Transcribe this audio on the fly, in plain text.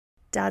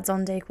Dads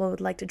on Dayquil would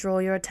like to draw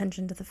your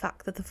attention to the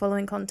fact that the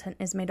following content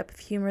is made up of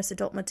humorous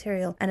adult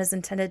material and is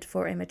intended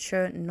for a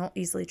mature, not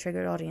easily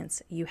triggered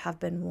audience. You have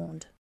been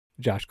warned.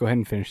 Josh, go ahead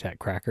and finish that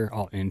cracker.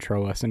 I'll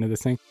intro us into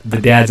this thing.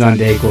 The Dads on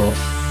Dayquil.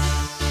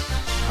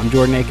 I'm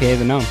Jordan, a.k.a.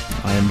 The Gnome.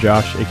 I am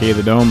Josh, a.k.a.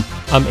 The Dome.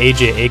 I'm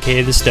AJ,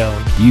 a.k.a. The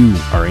Stone. You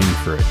are in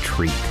for a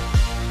treat.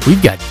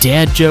 We've got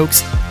dad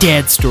jokes,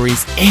 dad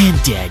stories,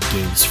 and dad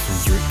games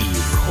for your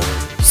ear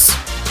holes.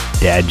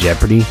 Dad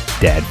Jeopardy,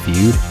 Dad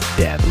Feud,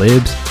 Dad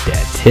Libs,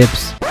 Dad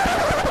Tips.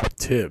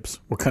 Tips?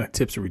 What kind of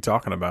tips are we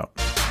talking about?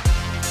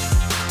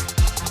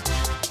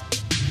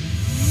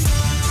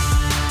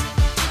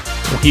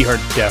 We are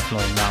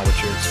definitely not what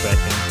you're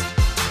expecting.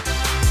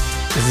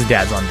 This is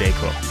Dad's on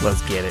Dayquil.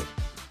 Let's get it.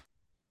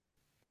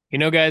 You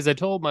know, guys, I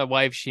told my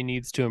wife she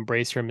needs to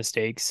embrace her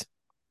mistakes.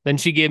 Then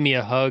she gave me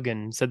a hug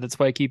and said that's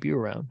why I keep you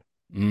around.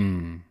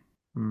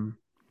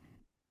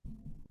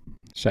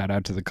 Shout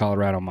out to the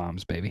Colorado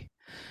moms, baby.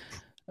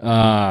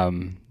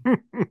 Let's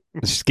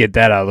just get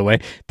that out of the way.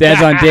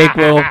 Dad's on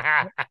Dayquil.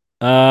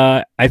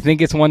 I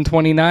think it's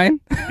 129.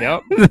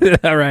 Yep.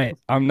 All right.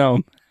 I'm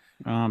Gnome.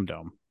 I'm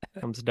dumb.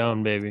 Comes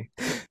down, baby.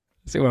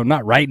 See, well, I'm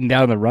not writing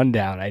down the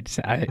rundown.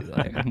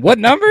 What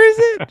number is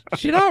it?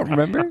 Shit, I don't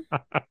remember.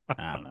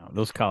 I don't know.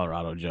 Those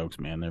Colorado jokes,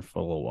 man, they're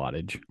full of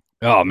wattage.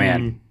 Oh,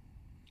 man.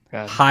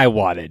 God. High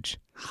wattage.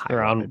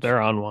 They're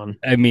on one.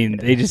 I mean,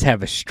 they just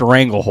have a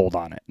stranglehold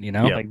on it, you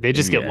know? Yeah. Like they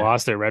just get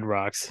lost at Red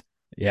Rocks.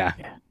 Yeah.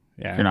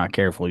 If you're not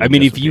careful, I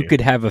mean, if you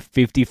could have a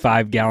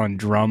 55-gallon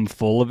drum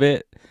full of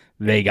it,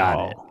 they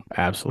got it.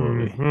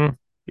 Absolutely. Mhm.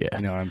 Yeah.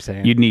 You know what I'm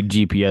saying? You'd need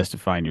GPS to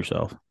find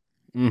yourself.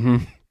 Mm-hmm.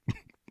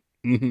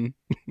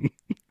 Mm-hmm.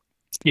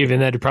 Even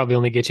that'd probably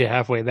only get you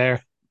halfway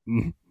there.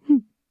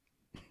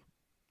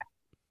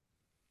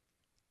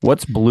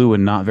 What's blue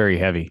and not very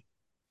heavy?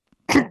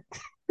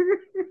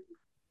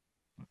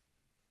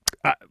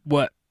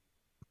 What?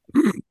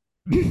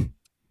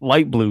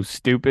 Light blue,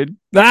 stupid.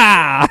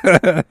 Ah!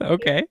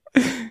 Okay.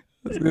 I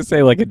was going to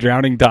say like a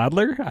drowning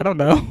toddler. I don't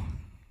know.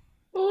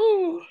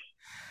 Oh.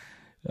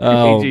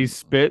 AJ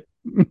spit.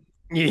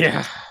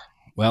 Yeah.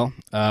 Well,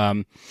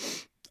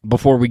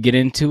 before we get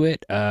into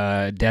it,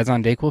 Dads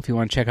on Dayquil, if you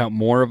want to check out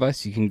more of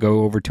us, you can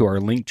go over to our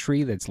link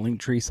tree. That's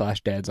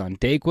linktree/Dads on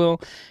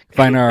Dayquil.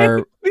 Find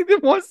our... He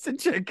wants to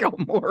check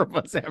out more of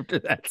us after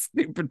that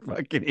stupid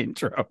fucking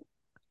intro.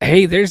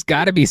 Hey, there's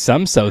got to be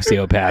some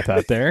sociopath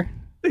out there.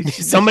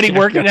 Somebody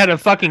working at a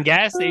fucking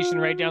gas station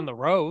right down the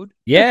road.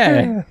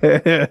 Yeah.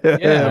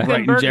 Yeah.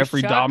 Writing Burgers,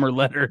 Jeffrey Chuck, Dahmer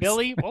letters.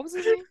 Billy, what was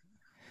his name?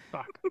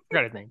 Fuck, I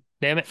forgot his name.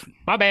 Damn it.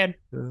 My bad.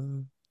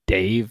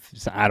 Dave.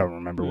 I don't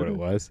remember what it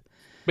was.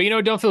 But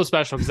don't feel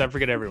special because I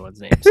forget everyone's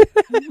names.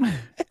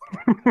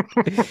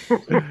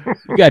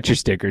 You got your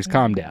stickers.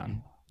 Calm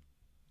down.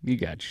 You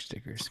got your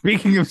stickers.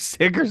 Speaking of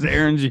stickers,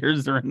 Aaron's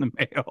yours are in the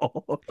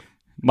mail.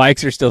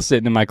 Mike's are still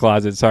sitting in my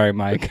closet. Sorry,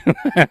 Mike.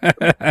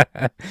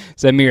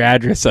 Send me your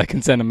address so I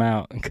can send them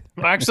out.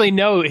 Actually,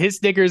 no. His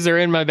stickers are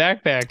in my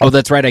backpack. Oh,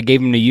 that's right. I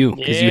gave them to you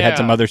because you had Yeah.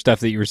 some other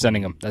stuff that you were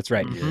sending them. That's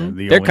right. Mhm.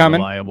 The They're only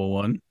coming. reliable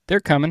one. They're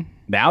coming.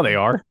 Now they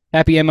are.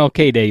 Happy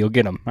MLK Day. You'll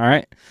get them. All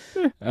right.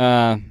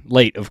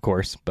 Late, of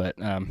course, but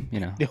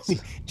Did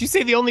you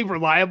say the only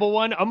reliable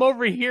one? I'm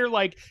over here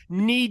like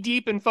knee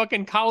deep in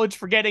fucking college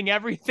forgetting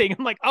everything.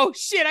 I'm like, oh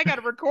shit, I got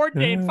to record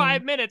today in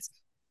 5 minutes.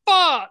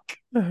 Fuck.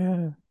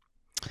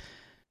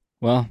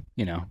 Well,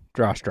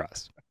 draw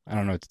straws. I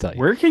don't know what to tell you.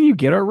 Where can you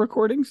get our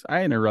recordings?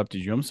 I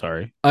interrupted you. I'm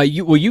sorry.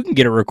 You can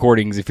get our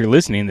recordings if you're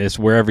listening to this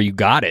wherever you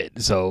got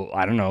it. So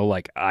I don't know,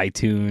 like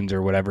iTunes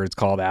or whatever it's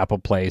called, Apple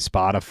Play,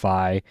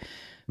 Spotify,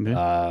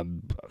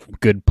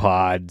 Good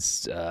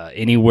Pods,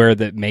 anywhere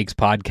that makes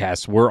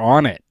podcasts. We're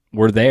on it.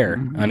 We're there.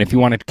 Mm-hmm. And if you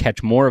want to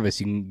catch more of us,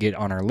 you can get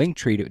on our link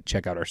tree to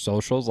check out our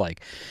socials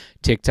like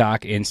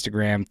TikTok,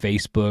 Instagram,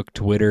 Facebook,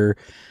 Twitter,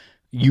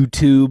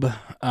 YouTube.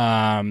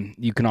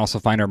 You can also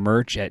find our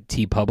merch at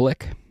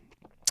TeePublic.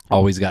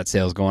 Always got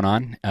sales going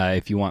on.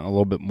 If you want a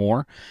little bit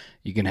more,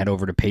 you can head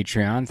over to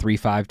Patreon, $3,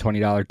 $5,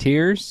 $20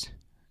 tiers,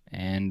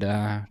 and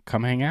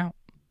come hang out.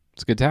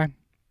 It's a good time.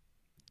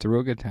 It's a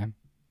real good time.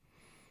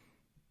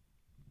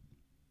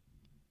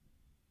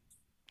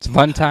 It's a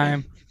fun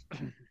time.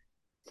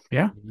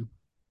 Yeah.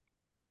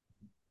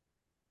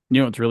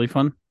 You know what's really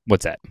fun?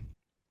 What's that?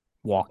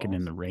 Walking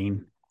in the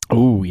rain.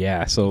 Oh,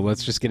 yeah. So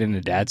let's just get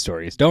into dad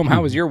stories. Dome,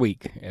 how was your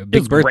week?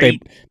 was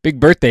great. Big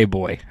birthday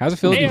boy. How's it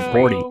feel to be Heyo.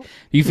 40? Do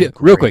you feel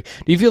real quick?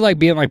 Do you feel like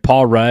being like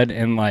Paul Rudd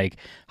and like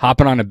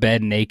hopping on a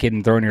bed naked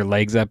and throwing your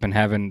legs up and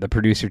having the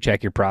producer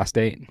check your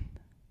prostate?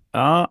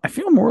 I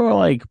feel more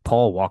like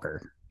Paul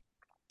Walker.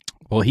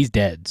 Well, he's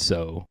dead.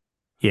 So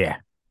Yeah.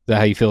 is that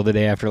how you feel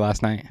today after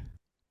last night?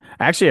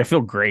 Actually, I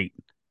feel great.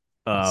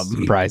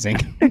 Surprising.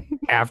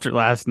 After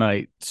last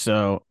night.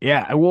 So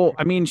yeah. Well,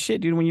 I mean, shit,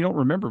 dude. When you don't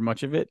remember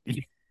much of it,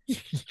 you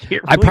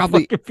can't I really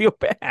probably- fucking feel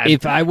bad.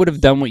 If I would have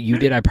done what you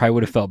did, I probably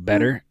would have felt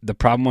better. The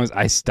problem was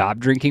I stopped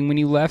drinking when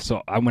you left.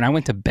 So when I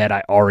went to bed,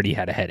 I already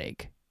had a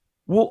headache.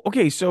 Well,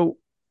 okay, so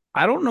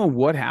I don't know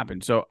what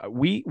happened. So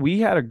we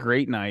had a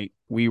great night.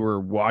 We were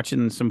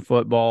watching some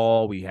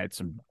football. We had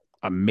some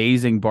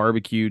amazing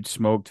barbecued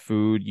smoked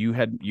food. You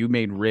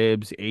made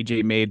ribs.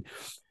 AJ made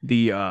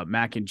the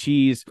mac and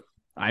cheese.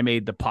 I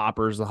made the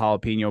poppers, the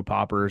jalapeno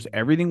poppers.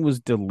 Everything was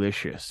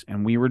delicious,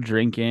 and we were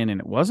drinking, and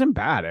it wasn't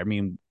bad. I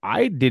mean,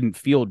 I didn't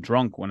feel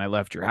drunk when I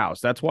left your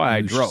house. That's why I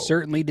You drove.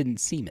 certainly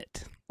didn't seem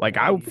it. Like,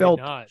 No, I you did felt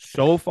not.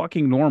 so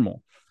fucking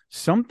normal.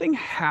 Something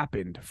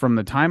happened from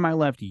the time I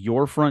left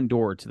your front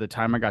door to the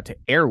time I got to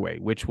Airway,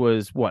 which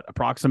was what,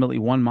 approximately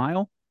 1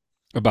 mile?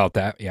 About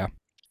that, yeah.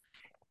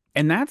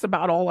 And that's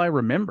about all I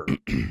remember.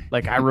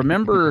 Like, I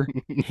remember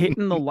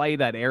hitting the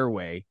light at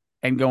Airway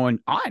and going,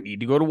 I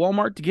need to go to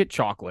Walmart to get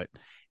chocolate,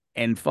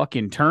 and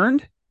fucking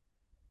turned.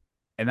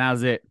 And that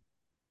was it.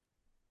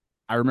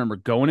 I remember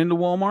going into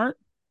Walmart.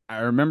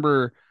 I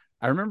remember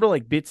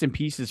like bits and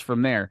pieces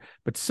from there,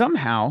 but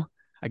somehow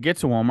I get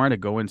to Walmart, I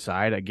go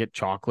inside, I get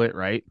chocolate,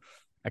 right?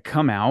 I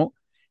come out,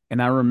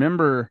 and I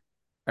remember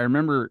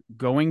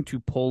going to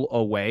pull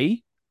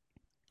away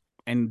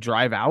and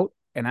drive out.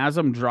 And as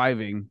I'm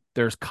driving,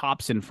 there's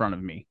cops in front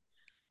of me,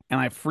 and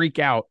I freak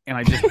out, and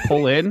I just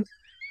pull in,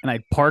 and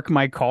I park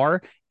my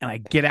car, and I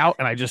get out,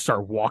 and I just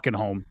start walking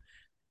home.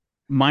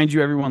 Mind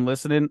you, everyone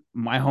listening,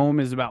 my home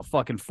is about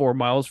fucking 4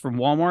 miles from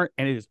Walmart,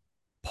 and it is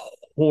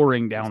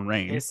pouring down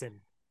rain.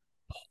 Listen.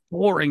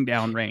 Pouring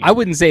down rain. I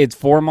wouldn't say it's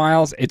 4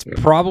 miles. It's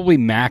probably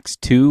max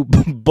 2,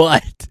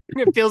 but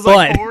It feels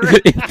like 4.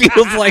 it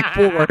feels like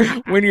 4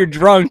 when you're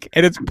drunk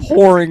and it's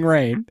pouring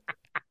rain.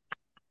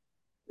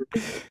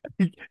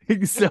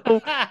 So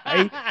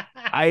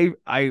I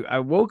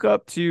woke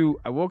up to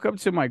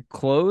my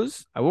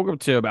clothes. I woke up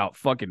to about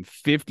fucking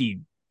 50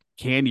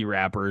 candy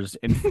wrappers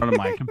in front of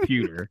my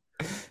computer.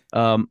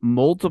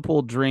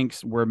 Multiple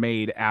drinks were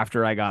made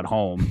after I got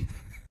home.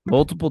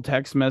 Multiple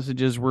text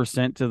messages were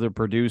sent to the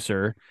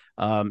producer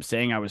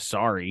saying I was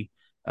sorry.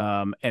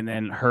 And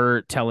then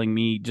her telling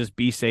me, just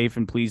be safe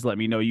and please let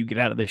me know you get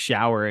out of the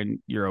shower and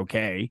you're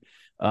okay.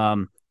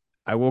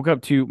 I woke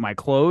up to my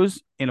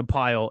clothes in a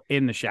pile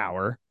in the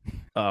shower.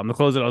 The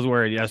clothes that I was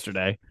wearing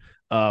yesterday.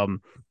 My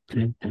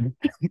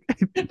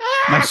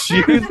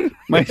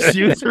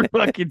shoes are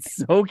fucking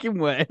soaking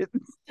wet.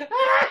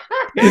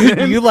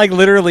 You like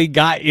literally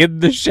got in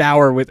the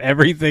shower with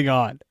everything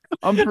on.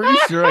 I'm pretty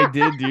sure I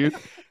did, dude.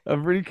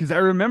 Because I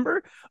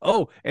remember.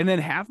 Oh, and then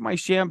half my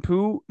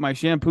shampoo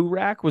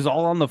rack was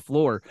all on the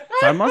floor.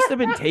 So I must have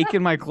been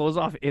taking my clothes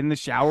off in the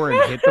shower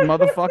and hit the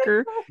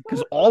motherfucker,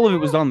 because all of it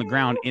was on the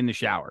ground in the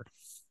shower.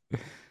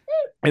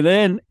 And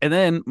then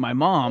my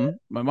mom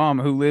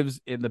who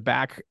lives in the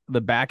back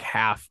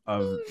half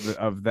of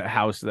the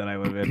house that I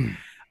live in,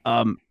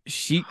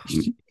 she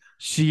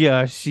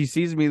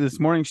sees me this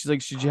morning. She's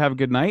like, "Should you have a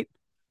good night?"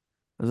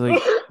 I was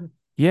like,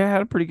 "Yeah, I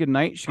had a pretty good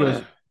night." She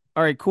goes,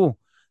 "All right, cool.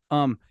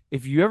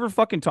 If you ever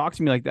fucking talk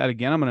to me like that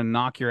again, I'm gonna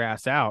knock your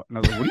ass out." And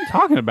I was like, "What are you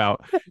talking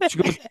about?" She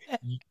goes,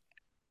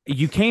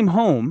 "You came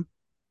home.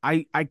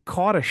 I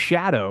caught a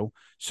shadow.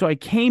 So I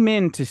came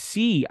into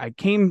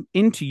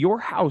your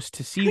house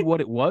to see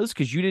what it was,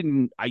 because you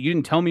didn't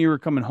tell me you were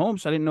coming home,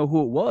 so I didn't know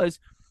who it was.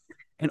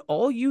 And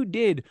all you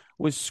did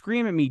was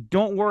scream at me,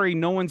 'Don't worry,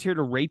 no one's here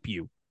to rape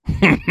you.'"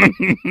 The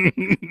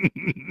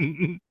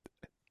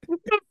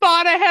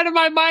thought ahead of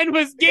my mind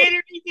was,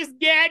 "Gator, you just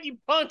gad, you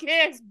punk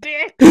ass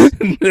bitch."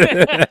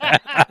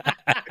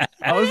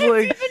 I was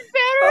like, Even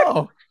better.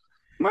 "Oh,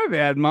 my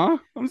bad, Ma.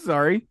 I'm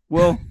sorry."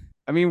 Well,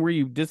 I mean, were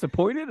you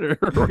disappointed or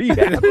were you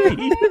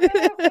happy?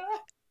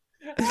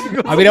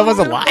 I mean, I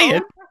wasn't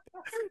lying.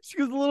 She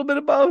goes, a little bit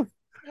of both.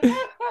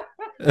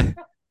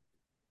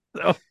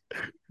 So,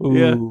 Ooh,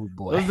 yeah,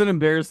 boy. it was an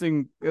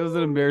embarrassing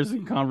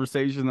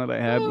conversation that I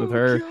had with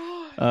her,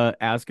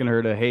 asking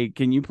her to, "Hey,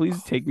 can you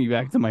please take me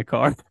back to my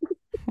car?"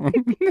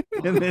 and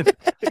then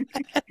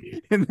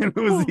it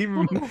was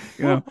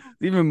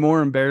even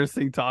more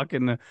embarrassing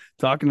talking to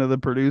the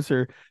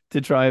producer to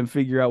try and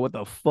figure out what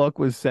the fuck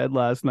was said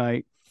last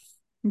night.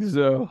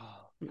 So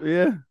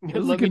yeah, it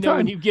was a Let me good know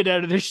when time. you get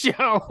out of the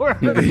shower.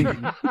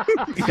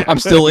 I'm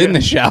still in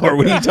the shower.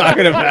 What are you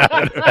talking about?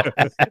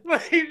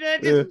 Like, that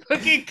just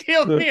fucking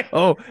killed me.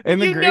 Oh, and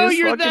the You know greatest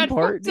you're fucking that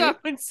part, fucked dude, up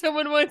when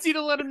someone wants you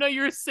to let them know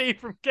you're safe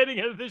from getting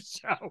out of the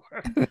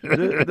shower.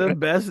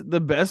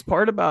 the best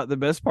part about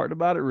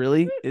it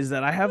really is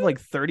that I have like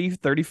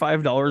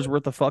 $35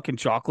 worth of fucking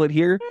chocolate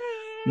here,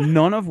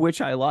 none of which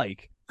I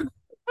like.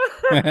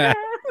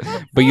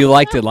 But you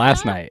liked it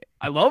last night.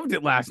 I loved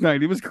it last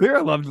night. It was clear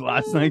I loved it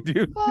last night,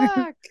 dude.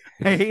 Fuck.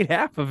 I ate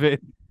half of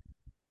it.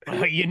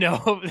 You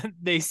know,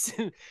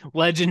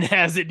 legend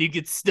has it you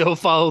could still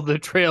follow the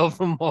trail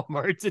from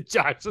Walmart to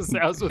Josh's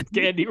house with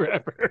candy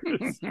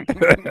wrappers.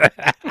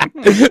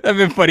 That'd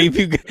been funny if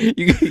you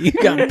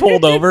got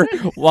pulled over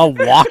while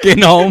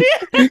walking home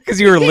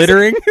because you were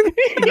littering.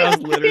 I was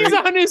littering. He's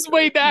on his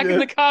way back, Yeah.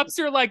 and the cops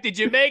are like, "Did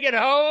you make it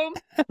home?"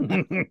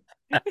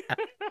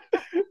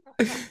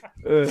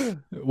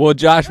 Well,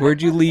 Josh,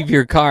 where'd you leave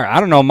your car? I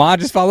don't know, Ma.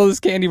 Just follow those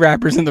candy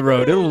wrappers in the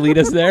road. It'll lead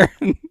us there.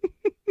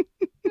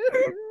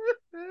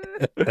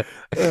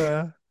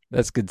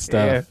 That's good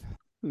stuff.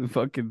 Yeah.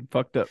 Fucking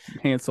fucked up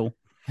Hansel.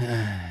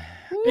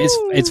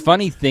 It's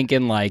funny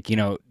thinking like,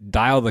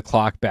 dial the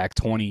clock back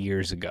 20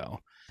 years ago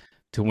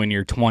to when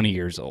you're 20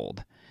 years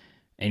old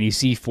and you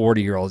see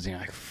 40-year-olds and you're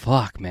like,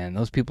 fuck, man,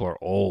 those people are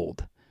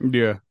old.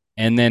 Yeah.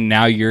 And then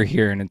now you're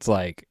here and it's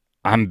like,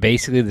 I'm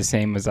basically the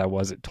same as I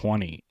was at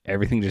 20.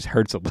 Everything just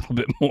hurts a little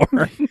bit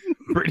more.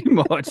 Pretty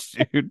much,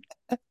 dude.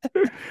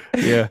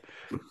 Yeah.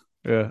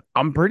 Yeah.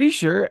 I'm pretty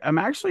sure I'm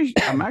actually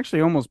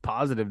almost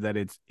positive that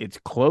it's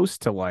close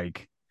to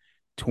like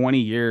 20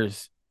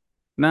 years.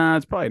 Nah,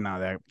 it's probably not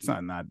that. It's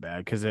not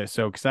bad because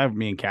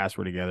me and Cass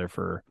were together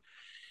for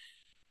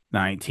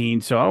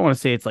 19. So I want to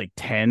say it's like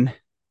 10,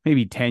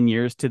 maybe 10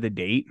 years to the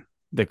date.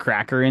 The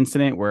cracker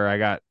incident where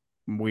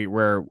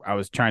I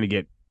was trying to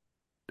get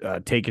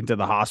taken to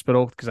the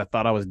hospital because I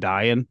thought I was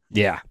dying.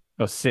 Yeah.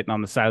 I was sitting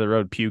on the side of the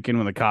road puking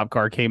when the cop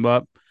car came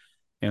up,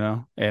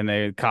 and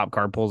the cop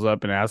car pulls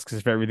up and asks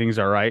if everything's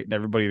all right. And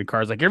everybody in the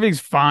car's like,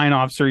 everything's fine,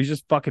 officer. He's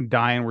just fucking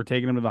dying. We're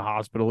taking him to the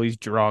hospital. He's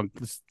drunk.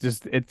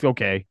 It's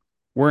okay.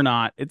 We're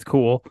not. It's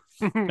cool.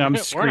 And I'm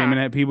screaming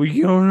at people.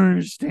 You don't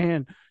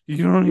understand.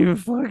 You don't even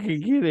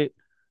fucking get it.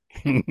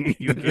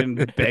 You can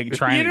beg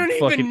trying You don't to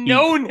even fucking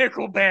know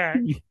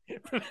Nickelback.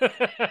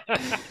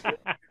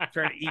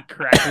 trying to eat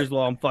crackers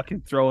while I'm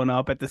fucking throwing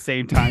up at the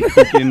same time,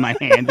 cooking in my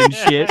hand and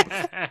shit.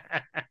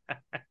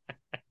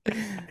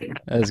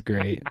 That's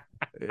great.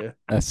 Yeah.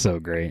 That's so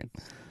great.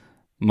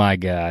 My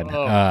God.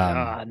 Oh,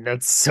 God,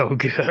 that's so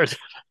good.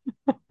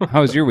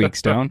 How was your week,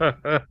 Stone?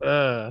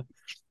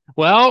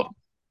 Well,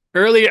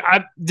 earlier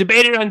I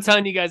debated on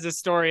telling you guys this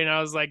story, and I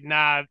was like,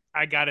 nah,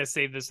 I gotta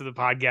save this for the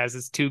podcast.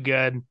 It's too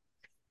good.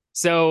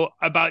 So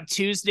about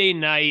Tuesday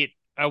night,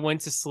 I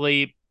went to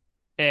sleep,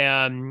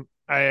 and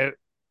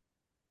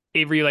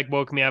Avery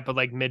woke me up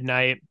at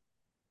midnight,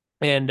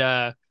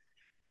 and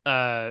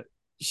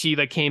she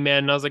came in,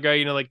 and I was like,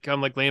 oh,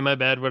 come lay in my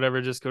bed,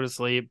 whatever, just go to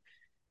sleep.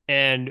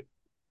 And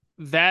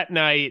that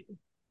night,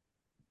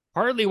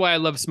 partly why I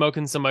love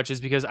smoking so much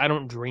is because I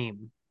don't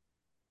dream.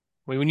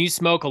 When you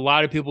smoke, a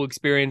lot of people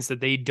experience that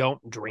they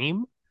don't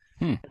dream.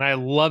 And I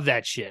love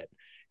that shit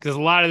because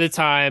a lot of the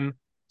time,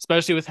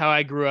 especially with how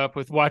I grew up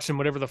with watching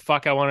whatever the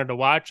fuck I wanted to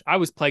watch, I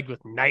was plagued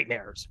with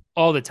nightmares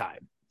all the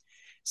time.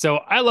 So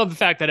I love the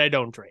fact that I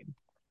don't dream.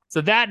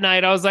 So that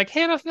night I was like,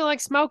 hey, I don't feel like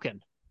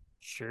smoking.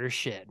 Sure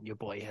shit, your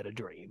boy had a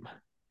dream.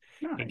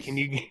 Nice. And can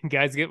you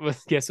guys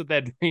guess what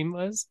that dream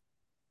was?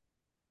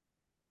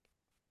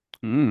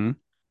 Mm.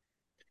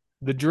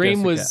 The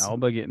dream Jessica was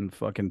Alba getting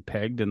fucking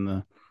pegged in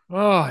the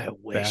I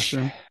wish.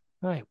 bathroom.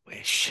 I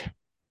wish.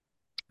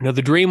 No,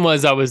 the dream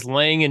was I was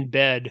laying in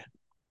bed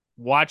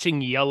watching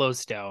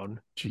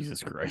Yellowstone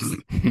Jesus Christ.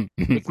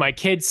 with my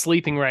kid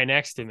sleeping right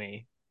next to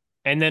me.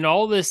 And then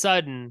all of a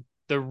sudden,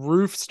 the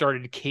roof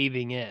started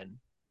caving in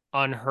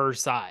on her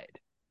side.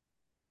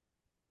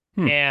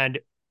 And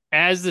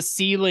as the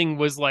ceiling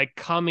was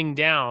coming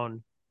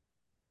down,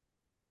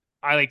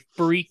 I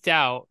freaked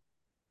out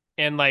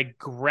and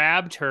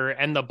grabbed her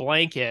and the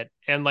blanket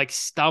and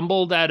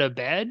stumbled out of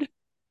bed,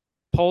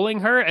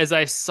 pulling her as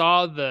I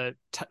saw the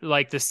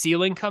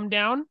ceiling come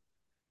down.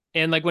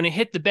 And when it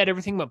hit the bed,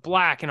 everything went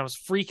black and I was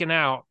freaking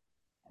out.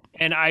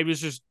 And I was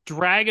just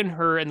dragging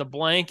her in the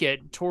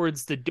blanket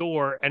towards the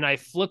door, and I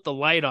flipped the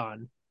light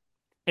on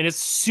and it's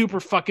super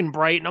fucking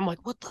bright. And I'm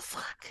like, what the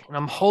fuck? And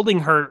I'm holding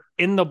her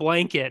in the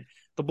blanket.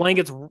 The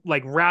blanket's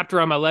wrapped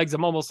around my legs.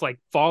 I'm almost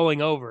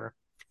falling over.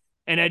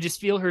 And I just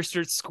feel her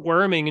start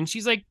squirming. And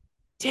she's like,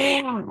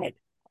 damn it,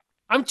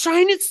 I'm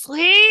trying to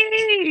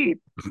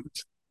sleep. And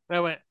I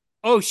went,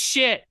 oh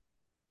shit.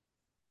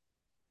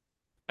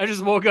 I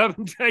just woke up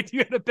and dragged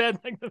you out of bed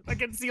like the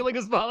fucking ceiling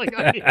is falling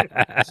on you. And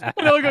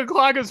I look at the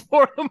clock, it was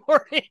 4 in the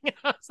morning. And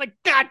I was like,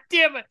 God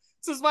damn it.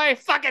 This is why I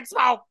fucking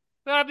smoke.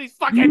 I don't have these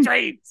fucking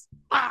dreams.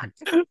 Fuck.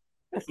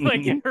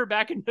 Get her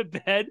back into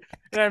bed.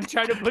 And I'm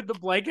trying to put the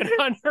blanket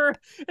on her.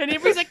 And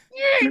Avery's like,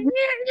 yeah.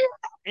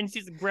 And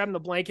she's grabbing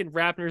the blanket and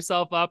wrapping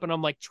herself up. And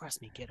I'm like,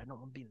 trust me, kid, I don't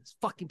want to be in this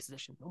fucking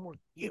position. No more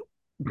you.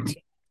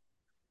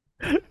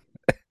 It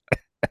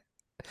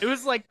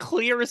was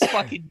clear as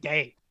fucking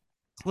day.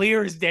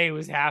 Clear as day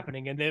was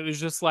happening, and it was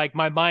just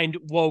my mind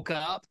woke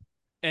up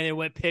and it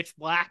went pitch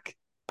black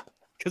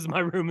because my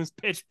room is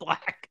pitch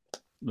black.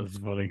 That's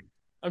funny.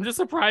 I'm just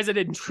surprised I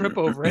didn't trip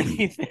over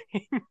anything.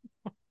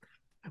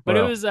 But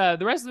it was the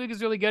rest of the week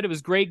was really good. It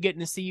was great getting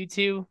to see you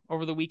two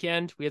over the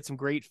weekend. We had some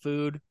great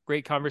food,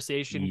 great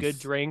conversation, good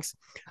drinks.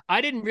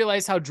 I didn't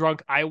realize how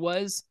drunk I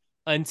was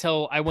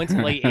until I went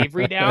to lay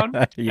Avery down.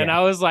 Yeah. And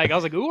I was like,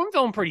 ooh, I'm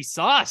feeling pretty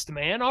sauced,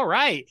 man. All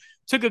right.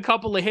 Took a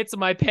couple of hits of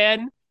my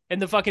pen in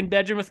the fucking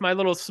bedroom with my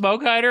little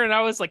smoke hider, and I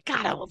was like,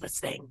 God, I love this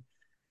thing.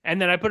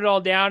 And then I put it all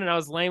down, and I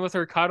was laying with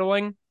her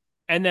cuddling,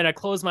 and then I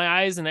closed my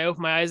eyes, and I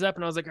opened my eyes up,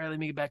 and I was like, all right, let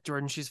me get back to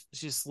Jordan. She's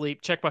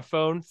asleep. Check my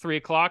phone,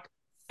 3:00. Fuck!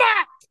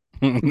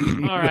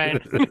 All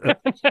right.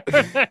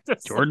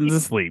 Jordan's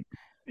asleep.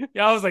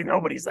 Yeah, I was like,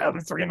 nobody's up.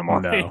 It's 3 in the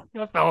morning.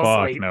 I fell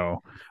Fuck asleep.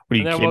 no. What are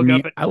you And then I kidding woke me?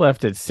 up at- I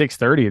left at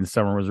 6:30 and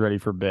Summer was ready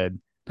for bed.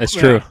 That's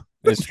Yeah. true.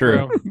 That's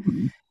true.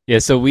 Yeah.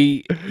 So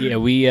we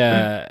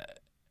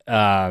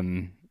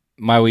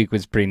my week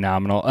was pretty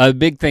nominal. A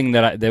big thing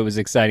that was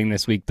exciting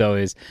this week, though,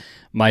 is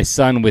my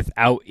son,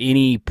 without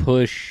any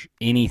push,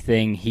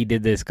 anything, he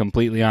did this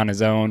completely on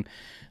his own,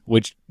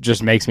 which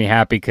just makes me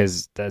happy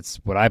because that's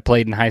what I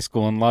played in high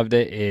school and loved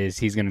it, is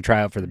he's going to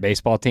try out for the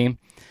baseball team.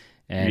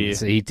 And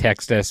so he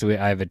texted us.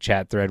 I have a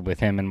chat thread with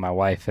him and my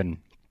wife, and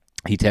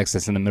he texted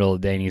us in the middle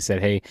of the day, and he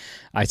said, hey,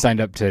 I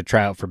signed up to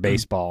try out for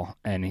baseball.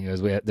 And he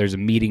goes, there's a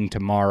meeting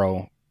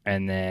tomorrow,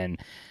 and then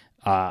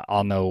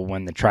I'll know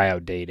when the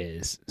tryout date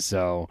is.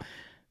 So,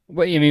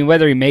 I mean,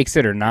 whether he makes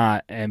it or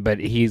not, but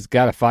he's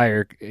got a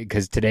fire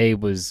because today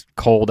was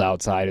cold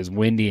outside. It was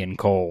windy and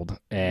cold,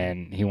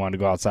 and he wanted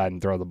to go outside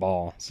and throw the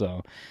ball.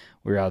 So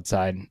we were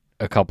outside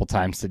a couple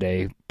times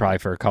today, probably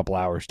for a couple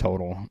hours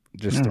total,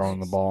 just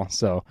throwing the ball.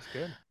 So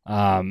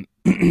I'm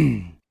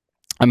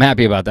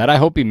happy about that. I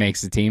hope he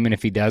makes the team, and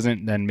if he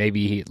doesn't, then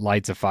maybe he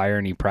lights a fire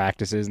and he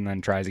practices and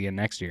then tries again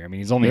next year. I mean,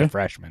 he's only a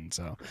freshman,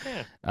 so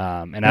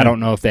and I don't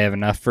know if they have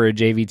enough for a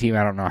JV team.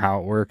 I don't know how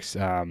it works,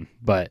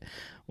 but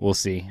we'll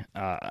see.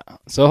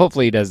 So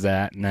hopefully he does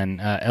that, and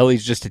then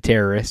Ellie's just a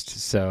terrorist,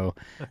 so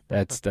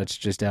that's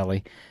just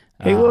Ellie.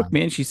 Hey, look,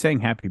 man, she's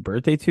saying happy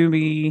birthday to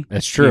me.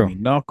 That's true. She gave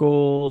me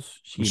knuckles.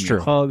 She gave me a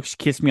hug. She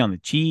kissed me on the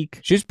cheek.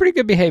 She was pretty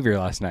good behavior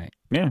last night.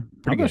 Yeah,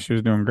 pretty good. She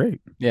was doing great.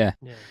 Yeah.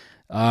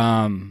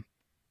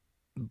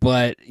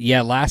 But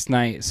yeah, last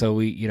night, so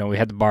we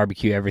had the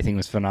barbecue. Everything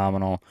was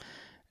phenomenal.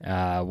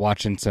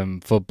 Watching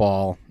some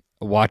football,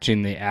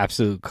 watching the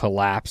absolute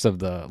collapse of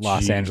the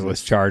Los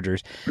Angeles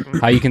Chargers.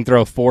 How you can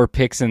throw 4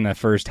 picks in the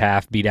first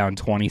half, be down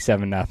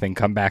 27-0,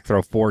 come back,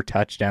 throw 4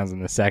 touchdowns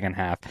in the second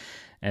half.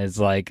 And it's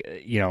like,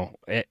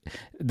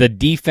 the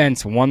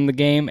defense won the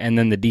game, and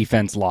then the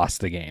defense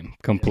lost the game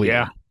completely.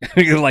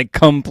 Yeah. Like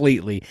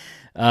completely.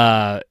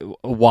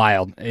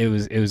 Wild. It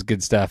was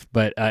good stuff.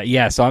 But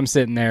so I'm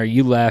sitting there,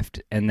 you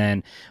left, and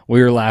then we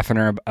were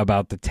laughing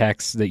about the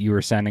texts that you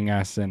were sending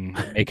us and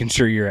making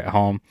sure you're at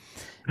home.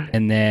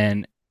 And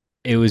then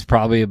it was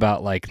probably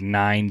about like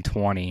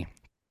 9:20,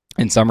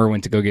 and Summer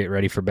went to go get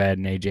ready for bed,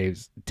 and AJ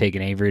was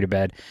taking Avery to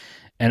bed.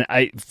 And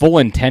I full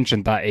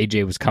intention thought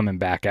AJ was coming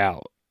back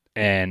out.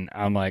 And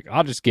I'm like,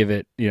 I'll just give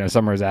it,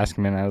 Summer was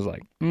asking me, and I was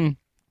like,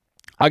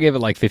 I'll give it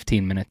like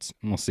 15 minutes,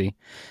 and we'll see.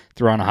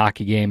 Threw on a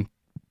hockey game,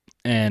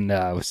 and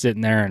I was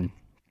sitting there, and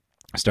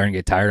starting to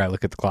get tired. I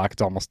look at the clock,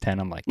 it's almost 10.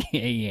 I'm like,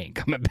 yeah, he ain't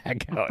coming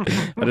back out.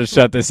 I'll just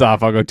shut this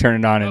off. I'll go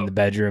turn it on in the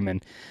bedroom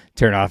and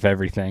turn off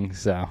everything.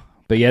 So,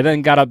 but yeah,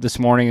 then got up this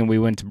morning, and we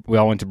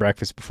all went to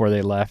breakfast before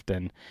they left,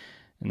 and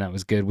that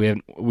was good.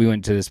 We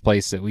went to this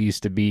place that we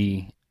used to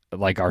be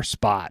like our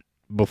spot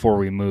before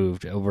we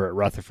moved over at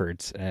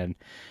Rutherford's, and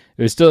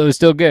it was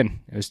still good.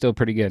 It was still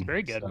pretty good.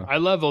 Very good. So. I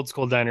love old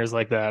school diners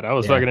like that. I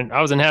was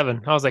in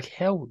heaven. I was like,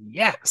 hell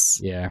yes.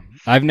 Yeah.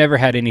 I've never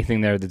had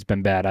anything there that's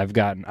been bad.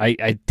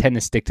 I tend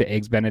to stick to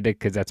Eggs Benedict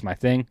because that's my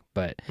thing.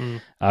 But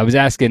I was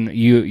asking,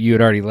 you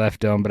had already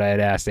left, Dome, but I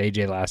had asked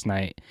AJ last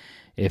night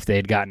if they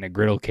had gotten to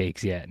Griddle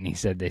Cakes yet, and he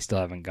said they still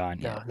haven't gone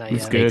yet. No, not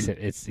yet. Good.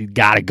 It's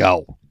got to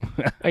go.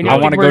 I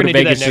want to go to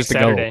Vegas just to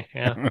Saturday. go.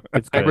 Yeah.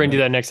 I'm going to do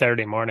that next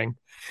Saturday morning.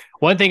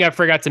 One thing I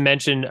forgot to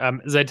mention,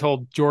 as I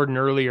told Jordan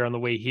earlier on the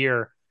way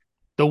here,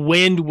 the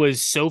wind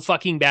was so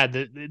fucking bad.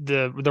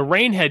 The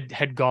rain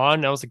had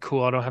gone. I was like,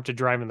 cool, I don't have to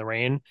drive in the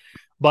rain.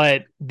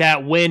 But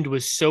that wind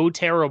was so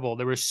terrible.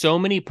 There were so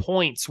many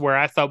points where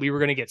I thought we were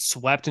going to get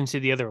swept into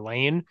the other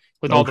lane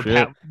with all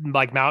the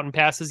mountain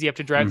passes you have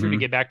to drive through to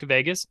get back to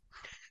Vegas.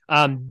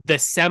 The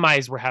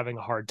semis were having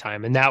a hard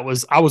time, and I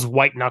was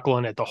white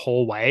knuckling it the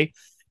whole way,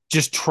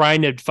 just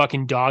trying to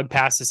fucking dog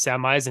past the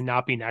semis and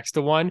not be next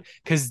to one,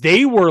 because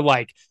they were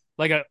like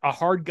a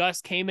hard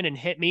gust came in and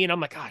hit me, and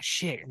I'm like, oh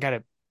shit, I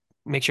gotta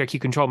make sure I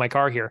keep control of my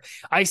car here.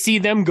 I see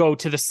them go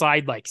to the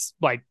side like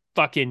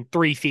fucking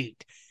 3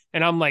 feet,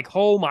 and I'm like,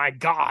 oh my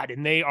god,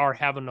 and they are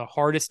having the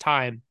hardest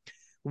time.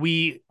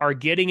 We are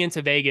getting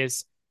into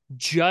Vegas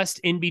just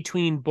in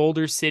between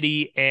Boulder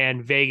City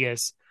and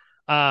Vegas,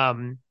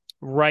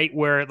 right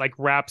where it like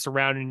wraps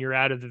around and you're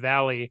out of the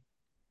valley.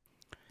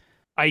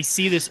 I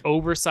see this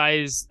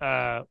oversized,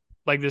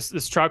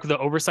 this truck with the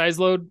oversized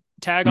load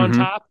tag on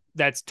top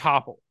that's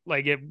toppled.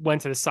 Like it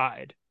went to the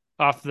side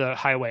off the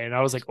highway. And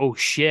I was like, oh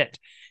shit.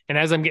 And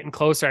as I'm getting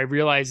closer, I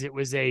realized it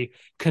was a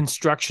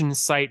construction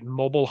site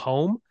mobile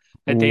home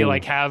that they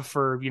like have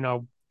for,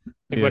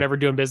 whatever,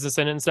 doing business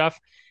in it and stuff.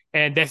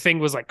 And that thing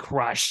was like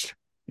crushed.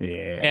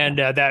 Yeah. And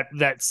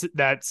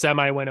that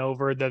semi went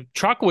over. The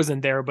truck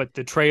wasn't there, but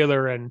the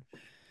trailer and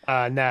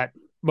that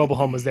mobile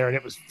home was there, and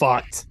it was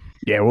fucked.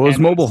 Yeah, well, those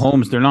mobile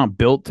homes, they're not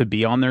built to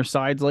be on their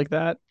sides like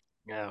that.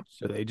 Yeah.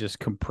 So they just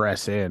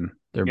compress in.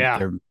 They're you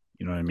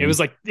know what I mean? It was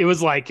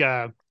like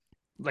I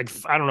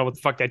don't know what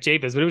the fuck that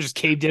shape is, but it was just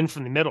caved in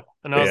from the middle.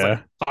 And I was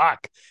like,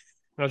 fuck.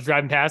 And I was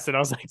driving past it. I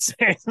was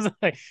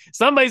like,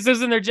 somebody's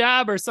losing their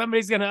job, or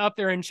somebody's going to up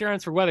their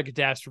insurance for weather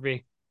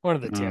catastrophe. One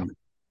of the two.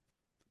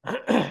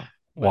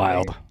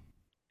 Wild.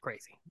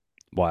 Crazy.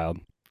 Wild.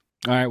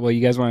 All right. Well,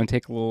 you guys want to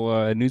take a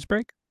little news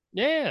break?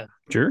 Yeah.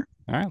 Sure.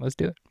 All right. Let's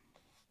do it.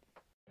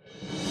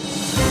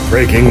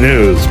 Breaking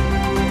news.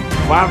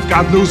 Well, I've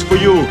got news for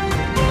you.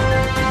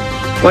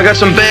 Well, I got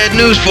some bad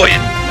news for you.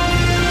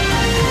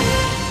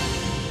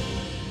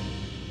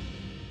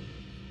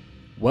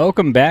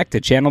 Welcome back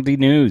to Channel D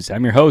News.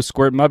 I'm your host,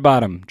 Squirt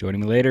Mudbottom. Joining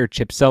me later,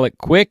 Chip Selleck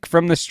quick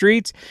from the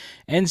streets,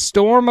 and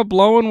Storm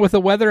a-blowing with a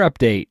weather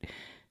update.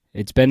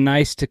 It's been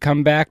nice to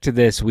come back to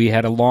this. We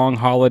had a long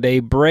holiday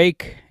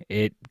break.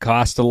 It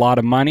cost a lot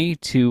of money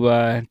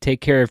to take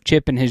care of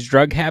Chip and his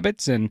drug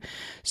habits and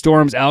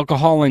Storm's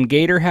alcohol and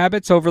gator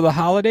habits over the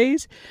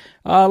holidays.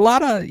 A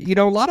lot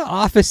of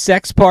office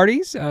sex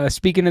parties.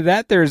 Speaking of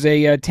that, there's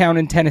a town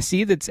in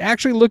Tennessee that's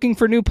actually looking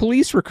for new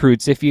police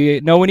recruits. If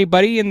you know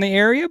anybody in the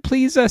area,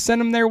 please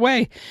send them their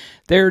way.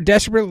 They're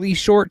desperately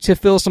short to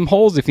fill some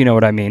holes, if you know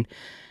what I mean.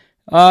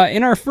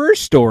 In our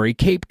first story,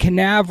 Cape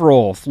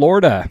Canaveral,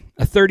 Florida,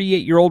 a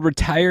 38-year-old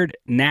retired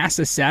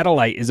NASA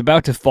satellite is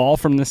about to fall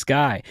from the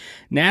sky.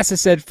 NASA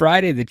said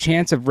Friday the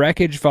chance of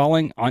wreckage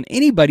falling on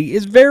anybody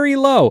is very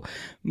low.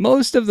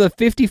 Most of the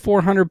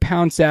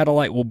 5,400-pound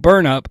satellite will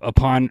burn up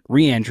upon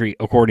re-entry,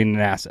 according to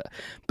NASA,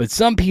 but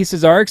some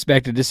pieces are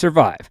expected to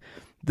survive.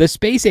 The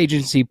space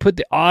agency put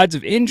the odds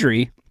of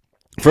injury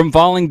from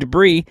falling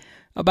debris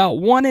about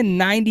 1 in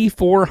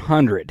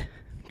 9,400.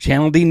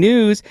 Channel D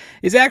News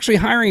is actually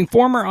hiring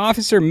former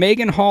officer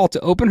Megan Hall to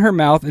open her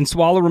mouth and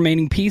swallow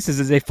remaining pieces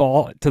as they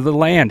fall to the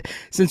land,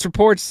 since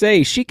reports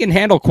say she can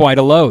handle quite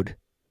a load.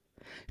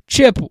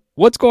 Chip,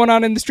 what's going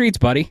on in the streets,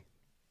 buddy?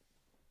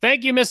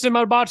 Thank you, Mr.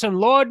 Mudbottom.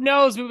 Lord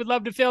knows we would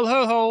love to fill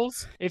her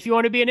holes. If you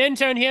want to be an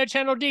intern here at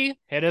Channel D,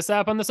 hit us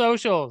up on the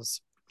socials.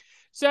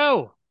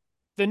 So,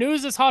 the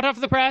news is hot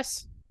off the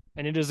press,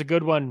 and it is a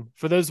good one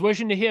for those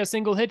wishing to hear a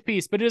single hit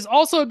piece, but it is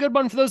also a good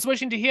one for those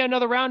wishing to hear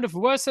another round of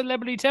worst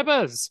celebrity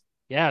tippers.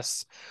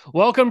 Yes.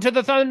 Welcome to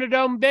the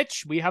Thunderdome,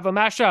 bitch. We have a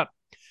mashup.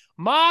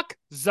 Mark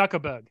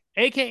Zuckerberg,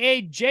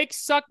 a.k.a. Jake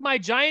Suck My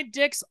Giant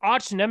Dick's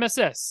arch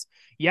nemesis.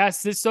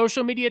 Yes, this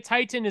social media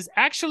titan is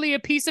actually a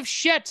piece of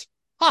shit.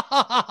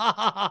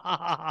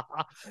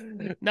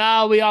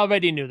 Nah, we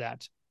already knew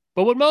that.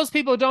 But what most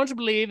people don't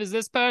believe is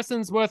this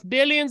person's worth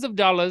billions of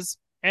dollars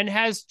and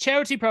has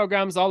charity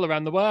programs all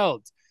around the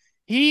world.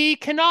 He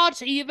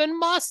cannot even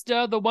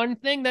muster the one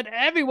thing that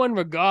everyone,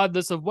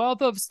 regardless of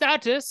wealth or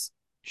status,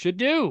 should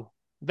do.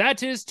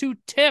 That is to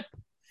tip.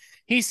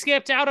 He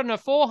skipped out on a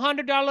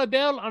 $400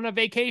 bill on a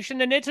vacation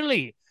in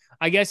Italy.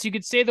 I guess you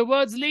could say the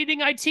world's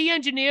leading IT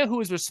engineer, who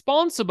is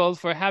responsible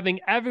for having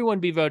everyone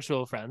be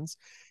virtual friends,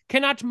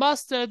 cannot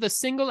muster the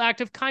single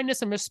act of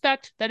kindness and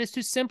respect that is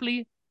to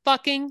simply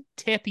fucking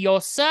tip your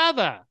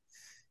server.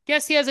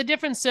 Guess he has a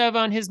different server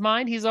on his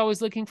mind he's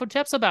always looking for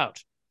tips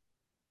about.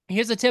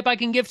 Here's a tip I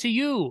can give to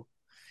you.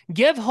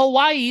 Give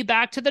Hawaii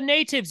back to the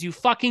natives, you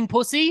fucking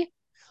pussy.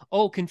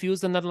 Oh,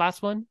 confused on that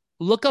last one?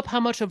 Look up how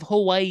much of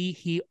Hawaii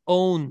he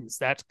owns,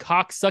 that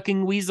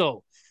cock-sucking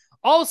weasel.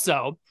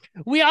 Also,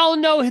 we all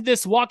know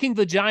this walking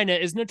vagina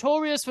is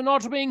notorious for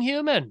not being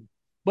human.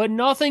 But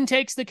nothing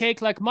takes the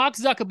cake like Mark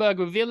Zuckerberg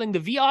revealing the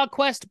VR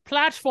Quest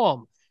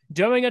platform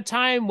during a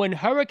time when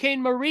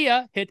Hurricane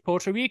Maria hit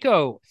Puerto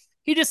Rico.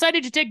 He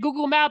decided to take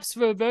Google Maps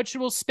for a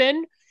virtual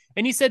spin,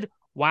 and he said,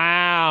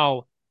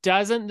 "Wow,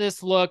 doesn't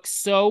this look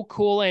so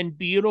cool and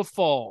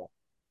beautiful?"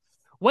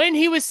 When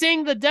he was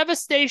seeing the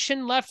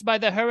devastation left by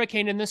the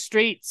hurricane in the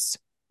streets,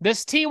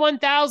 this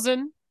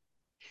T-1000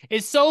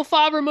 is so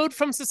far removed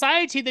from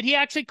society that he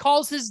actually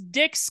calls his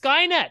dick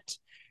Skynet,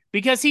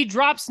 because he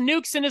drops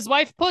nukes in his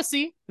wife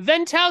pussy,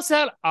 then tells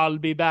her, "I'll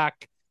be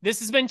back." This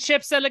has been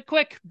Chip Selleck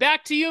Quick.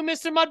 Back to you,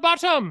 Mr.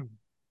 Mudbottom.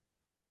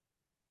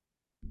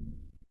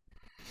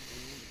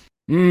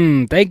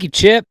 Thank you,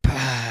 Chip.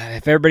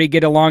 If everybody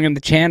get along in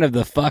the chant of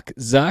the fuck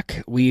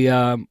Zuck,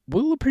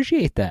 we'll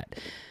appreciate that.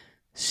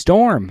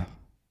 Storm,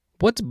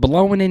 what's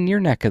blowing in your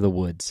neck of the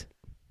woods?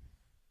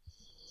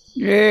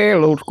 Yeah,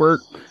 little Squirt.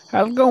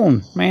 How's it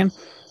going, man?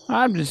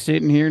 I'm just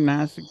sitting here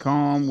nice and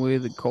calm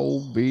with a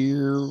cold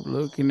beer,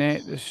 looking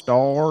at the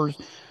stars,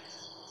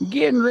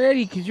 getting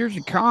ready because there's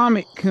a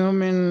comet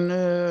coming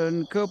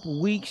in a couple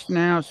weeks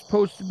now. It's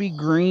supposed to be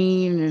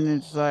green, and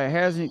it's like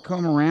hasn't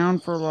come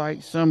around for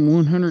like some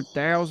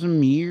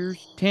 100,000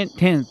 years,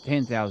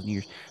 10,000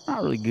 years.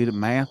 Not really good at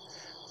math.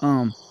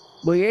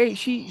 But yeah,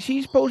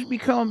 she's supposed to be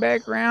coming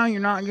back around.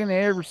 You're not gonna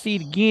ever see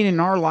it again in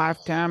our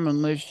lifetime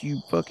unless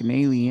you fucking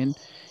alien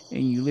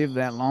and you live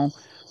that long.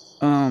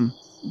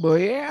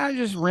 But yeah, I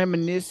just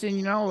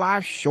reminiscing,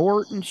 life's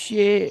short and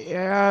shit.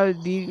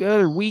 The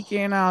other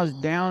weekend I was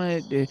down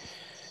at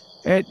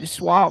the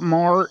Swap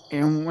Mart,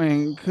 and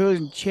when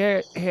cousin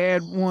Chet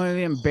had one of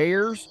them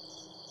bears,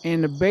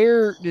 and the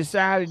bear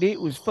decided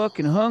it was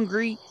fucking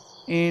hungry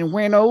and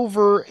went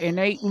over and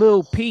ate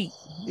Lil Pete.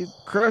 It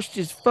crushed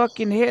his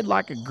fucking head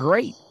like a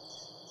grape.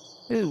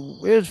 It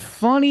was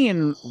funny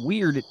and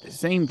weird at the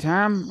same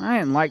time. I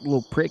didn't like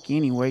Lil Prick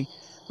anyway.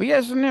 But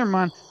yeah, so never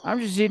mind. I'm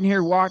just sitting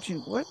here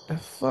watching. What the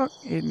fuck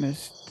in the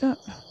stuff?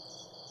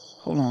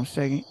 Hold on a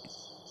second.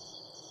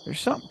 There's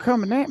something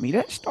coming at me.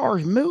 That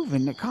star's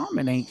moving. The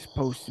comet ain't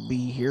supposed to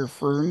be here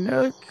for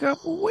another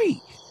couple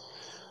weeks.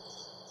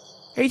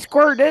 Hey,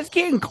 Squirt, that's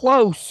getting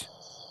close.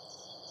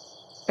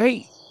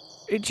 Hey,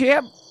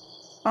 Chip.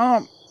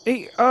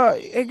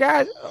 Hey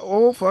guys.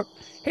 Oh fuck.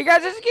 Hey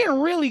guys, it's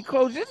getting really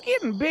close. It's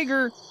getting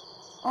bigger.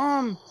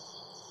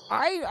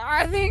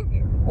 I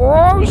think.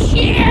 Oh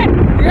shit!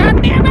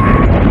 God damn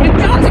it!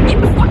 Miss Johnson, get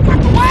the fuck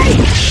out the way!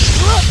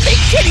 Little big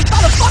titty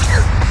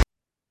motherfucker!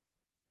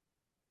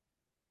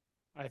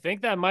 I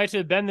think that might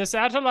have been the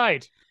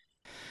satellite.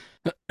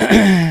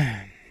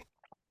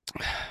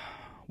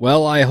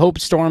 Well, I hope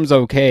Storm's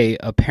okay.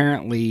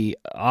 Apparently,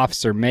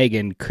 Officer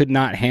Megan could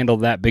not handle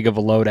that big of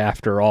a load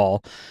after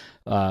all.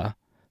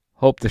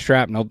 Hope the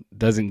shrapnel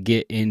doesn't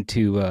get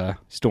into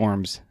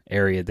Storm's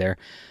area there.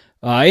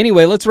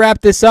 Anyway, let's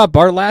wrap this up.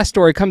 Our last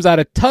story comes out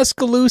of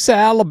Tuscaloosa,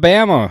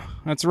 Alabama.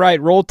 That's right,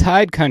 Roll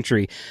Tide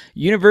country.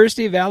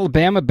 University of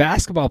Alabama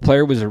basketball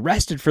player was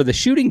arrested for the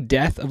shooting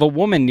death of a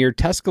woman near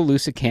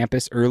Tuscaloosa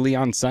campus early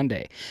on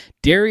Sunday.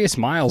 Darius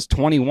Miles,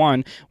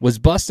 21, was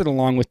busted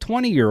along with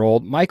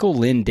 20-year-old Michael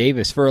Lynn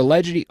Davis for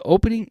allegedly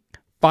opening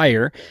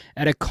fire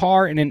at a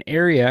car in an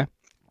area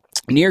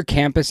near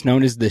campus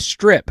known as the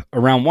Strip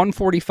around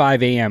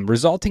 1:45 a.m.,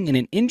 resulting in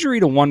an injury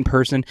to one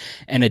person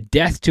and a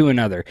death to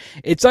another.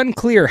 It's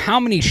unclear how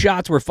many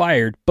shots were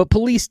fired, but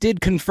police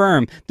did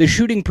confirm the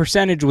shooting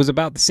percentage was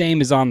about the same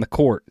as on the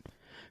court.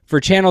 For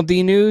Channel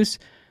D News,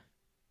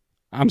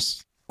 I'm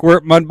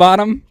Squirt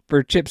Mudbottom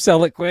for Chip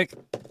Sell It Quick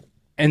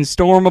and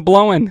Storm a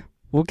Blowin'.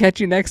 We'll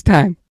catch you next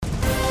time.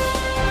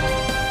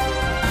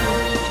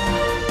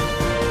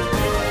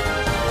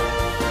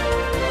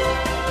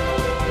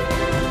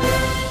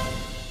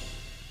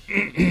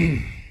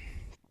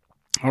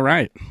 All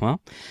right.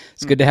 Well,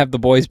 it's good to have the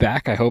boys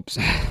back. I hope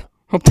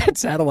that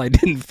satellite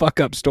didn't fuck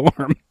up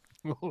Storm.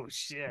 Oh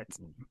shit!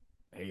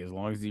 Hey, as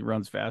long as he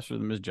runs faster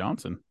than Miss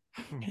Johnson.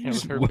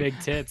 With her big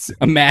tits.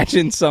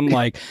 Imagine some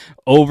like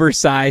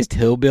oversized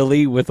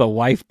hillbilly with a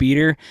wife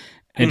beater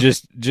and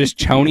just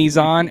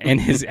chonies on and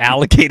his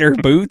alligator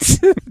boots,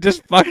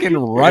 just fucking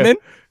running.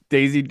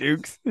 Daisy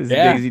Dukes.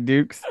 Yeah. Daisy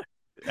Dukes.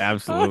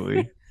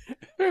 Absolutely.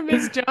 For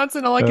Miss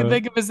Johnson, all I can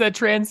think of is that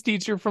trans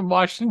teacher from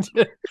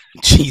Washington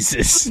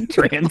Jesus.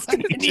 Trans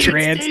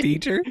Trans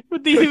teacher.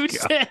 with the huge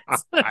tits.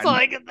 That's all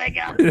I can think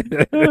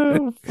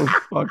of. For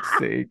fuck's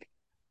sake.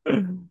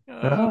 Do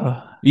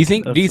you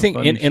think That's do you some think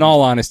funny in shit.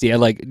 all honesty,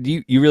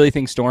 do you really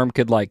think Storm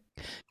could like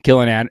kill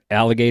an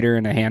alligator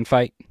in a hand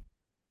fight?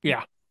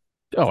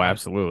 Oh,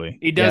 absolutely.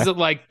 He does it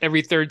like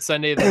every third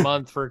Sunday of the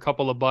month for a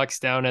couple of bucks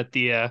down at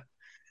the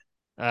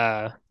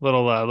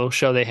little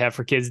show they have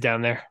for kids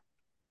down there.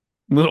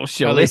 Little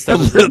show. At least The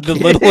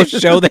little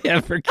show they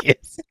have for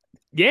kids.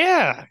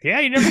 Yeah.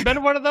 You never been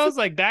to one of those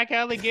like back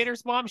alligator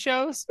swamp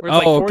shows where it's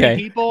like Oh, 40 okay.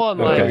 people on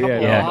like Okay, a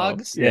couple yeah. of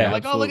logs? Yeah, You're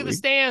like, oh, look at the absolutely.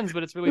 stands,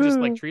 but it's really just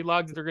like tree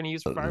logs that they're going to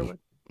use for firewood.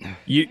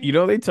 You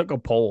know they took a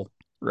poll,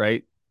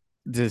 right,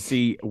 to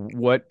see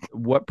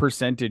what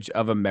percentage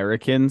of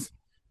Americans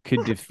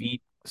could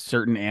defeat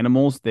certain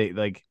animals they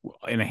like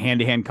in a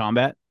hand-to-hand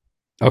combat.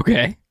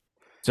 Okay.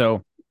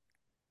 So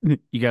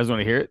you guys want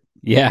to hear it?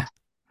 Yeah.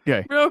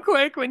 Real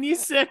quick, when you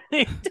said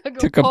they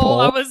Took a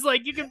poll. I was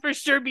like, you can for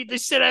sure beat the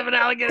shit out of an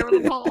alligator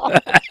with a pole.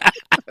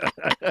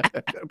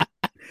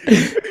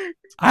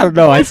 I don't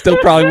know. I still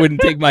probably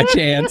wouldn't take my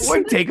chance.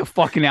 Wouldn't take a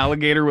fucking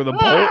alligator with a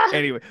pole.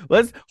 Anyway,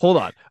 let's hold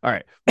on. All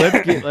right,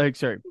 let's get like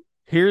sorry.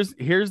 Here's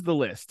the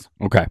list.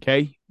 Okay.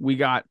 Okay, we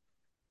got.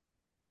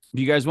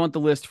 Do you guys want the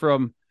list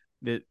from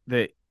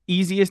the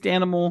easiest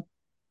animal?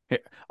 Here,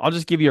 I'll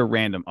just give you a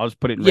random. I'll just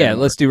put it in Yeah, random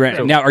let's order. do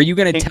random. So- Now, are you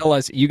going to tell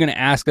us? You going to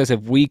ask us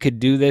if we could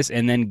do this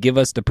and then give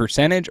us the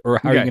percentage, or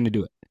how are you Okay. going to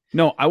do it?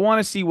 No, I want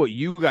to see what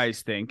you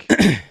guys think,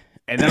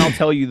 and then I'll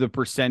tell you the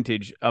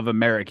percentage of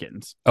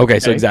Americans. Okay,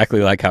 so Okay. exactly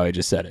like how I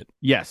just said it.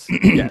 Yes.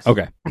 Yes.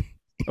 Okay.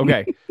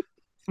 Okay.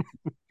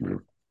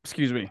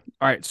 Excuse me.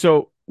 All right.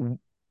 So,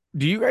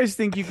 do you guys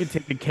think you could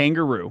take a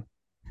kangaroo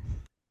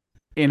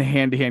in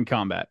hand-to-hand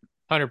combat?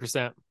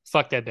 100%.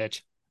 Fuck that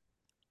bitch.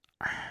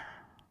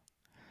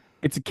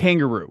 It's a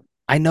kangaroo.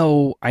 I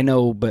know,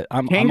 but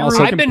I'm Kangaroo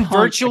also. I've can been punch-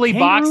 virtually a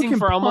kangaroo boxing can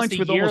for almost punch a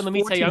with year. almost Let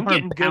me tell you, I'm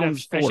getting 1,400 good at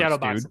pounds force, shadow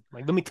dude. boxing.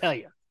 Like, let me tell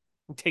you.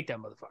 Take that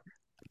motherfucker.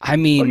 I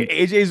mean, Look,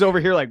 AJ's over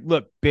here like,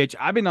 look, bitch,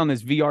 I've been on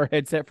this VR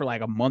headset for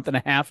like a month and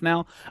a half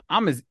now.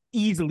 I'm as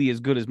easily as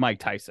good as Mike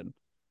Tyson.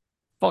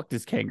 Fuck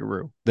this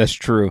kangaroo. that's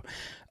true.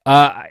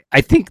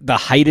 I think the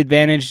height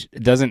advantage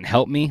doesn't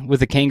help me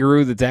with a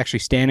kangaroo that's actually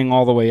standing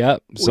all the way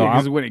up. So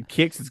Because when it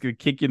kicks, it's gonna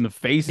kick you in the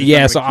face. It's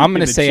yeah, not so gonna I'm kick you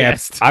gonna in the say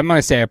chest. I'm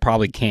gonna say I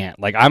probably can't.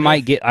 Like I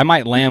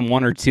might land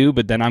one or two,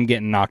 but then I'm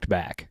getting knocked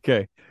back.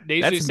 Okay. They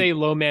usually That's- say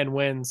low man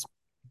wins,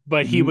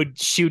 but he Mhm. would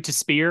shoot a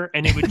spear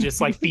and it would just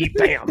like feed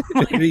bam.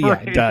 Yeah,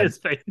 right it in does. his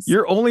face.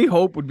 Your only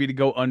hope would be to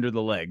go under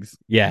the legs.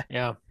 Yeah,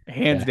 Yeah.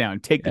 Hands Yeah. down.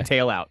 Take Yeah. the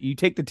tail out. You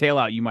take the tail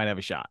out, you might have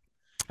a shot.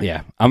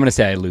 yeah. I'm gonna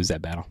say I lose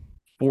that battle.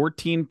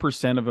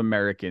 14% of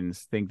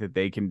Americans think that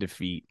they can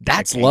defeat. a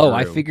That's low.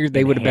 I kangaroo figued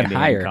they in would have been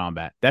hand-to-hand higher.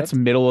 Combat. That's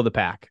middle of the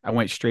pack. I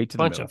went straight to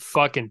the Bunch middle. of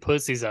fucking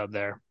pussies out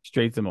there.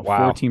 Straight to the middle.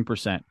 Wow.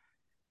 14%.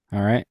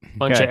 All right.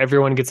 Bunch Okay. of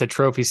everyone gets a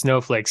trophy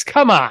snowflakes.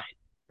 Come on.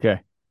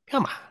 Okay.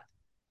 Come on.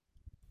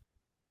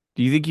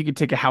 Do you think you could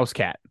take a house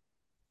cat?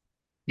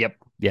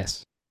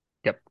 Yes.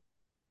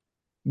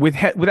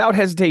 without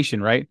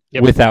hesitation, right?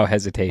 Yep. Without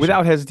hesitation.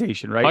 Without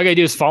hesitation, right? All you gotta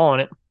do is fall on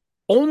it.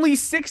 Only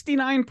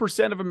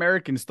 69% of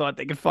Americans thought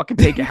they could fucking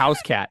take a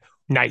house cat.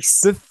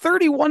 Nice. The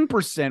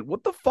 31%,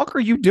 what the fuck are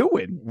you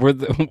doing?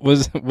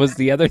 Was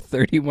the other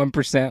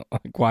 31%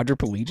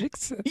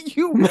 quadriplegics?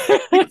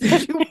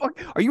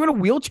 Are you in a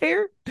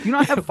wheelchair? Do you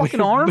not have fucking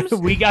arms?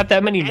 We got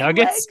that many and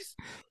nuggets. legs?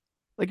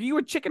 Like, are you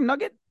a chicken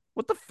nugget?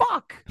 What the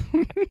fuck?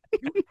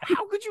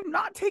 How could you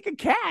not take a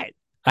cat?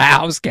 A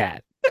house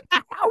cat.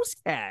 A house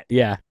cat.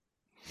 Yeah.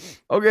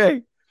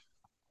 Okay.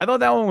 I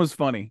thought that one was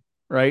funny,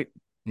 right?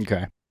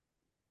 Okay.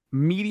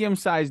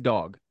 Medium-sized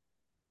dog.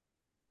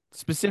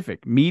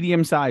 Specific.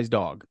 Medium-sized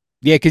dog.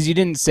 Yeah, because you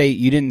didn't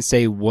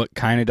say what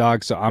kind of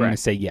dog, so I'm Right. gonna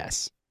say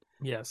yes.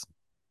 Yes.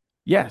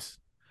 Yes.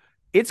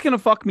 It's going to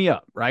fuck me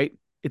up, right?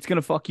 It's going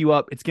to fuck you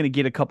up. It's going to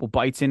get a couple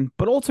bites in,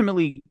 but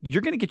ultimately,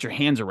 you're going to get your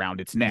hands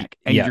around its neck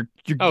and Yeah.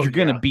 you're Oh,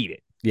 going to yeah. beat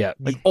it. Yeah.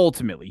 Like,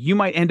 ultimately, you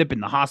might end up in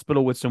the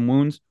hospital with some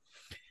wounds.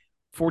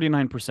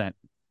 49%.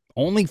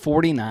 Only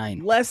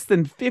 49. Less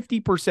than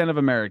 50% of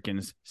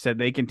Americans said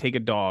they can take a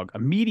dog, a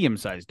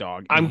medium-sized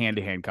dog, in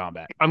hand-to-hand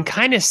combat. I'm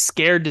kind of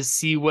scared to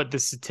see what the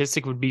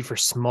statistic would be for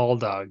small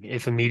dog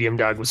if a medium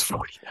dog was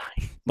 49.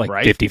 Like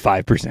Right?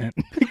 55%.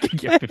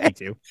 Yeah,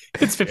 52.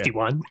 It's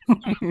 51.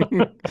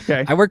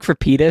 Okay. I work for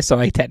PETA, so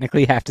I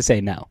technically have to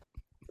say no.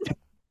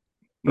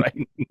 Right.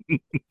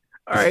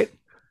 All right.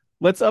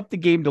 Let's up the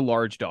game to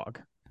large dog.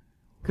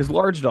 Because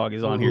large dog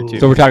is on here too.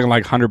 So we're talking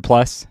like 100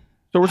 plus.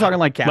 So we're talking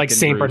like Captain Like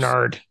Saint Bruce.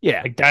 Bernard.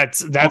 Yeah. Like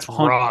that's rough.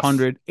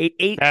 100,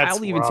 That's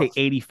I'll even say rough.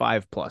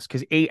 85 plus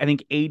because I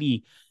think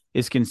 80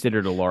 is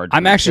considered a large.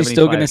 I'm breed. actually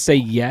still going to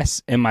 75. say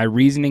yes, and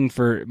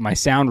my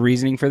sound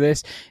reasoning for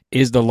this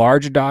is the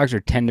larger dogs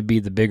tend to be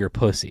the bigger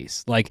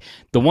pussies. Like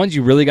the ones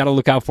you really got to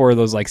look out for are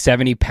those like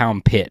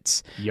 70-pound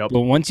pits. Yep.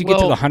 But once you get to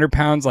Well- the 100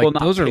 pounds, like Well,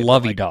 not those are pit, but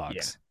lovey like,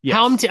 dogs. Yeah.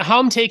 How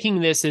I'm taking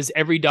this is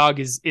every dog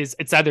is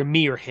it's either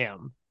me or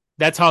him.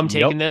 That's how I'm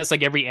taking this.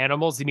 Like every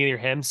animal is me or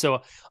him.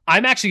 So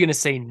I'm actually going to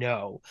say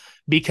no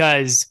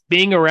because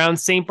being around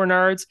Saint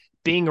Bernards,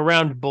 being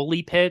around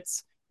bully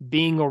pits,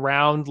 being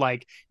around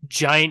like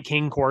giant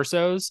King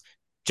Corsos,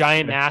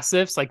 giant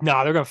mastiffs, like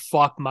they're gonna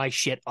fuck my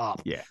shit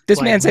up. Yeah. This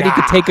Like, man said he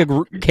could take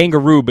a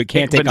kangaroo, but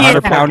can't take But a not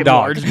a 100-pound fucking dog.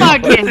 large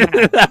Fuck dog. yeah.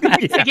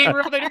 The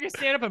kangaroo, they're gonna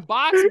stand up and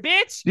box,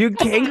 bitch. Dude,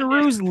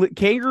 kangaroos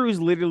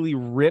literally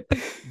rip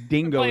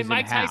dingoes Playing in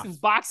Mike half. Tyson's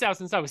box out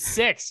since I was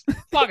 6.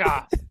 Fuck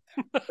off.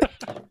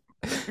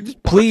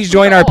 Please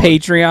join our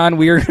Patreon.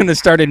 We are going to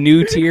start a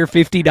new tier,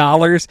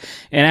 $50,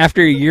 and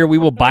after a year, we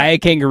will buy a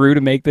kangaroo to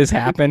make this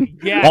happen.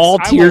 Yes, All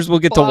I tiers will will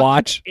get to fuck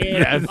watch.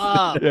 it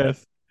up.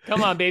 Yes.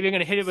 Come on, baby. I'm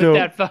gonna hit it with So-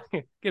 that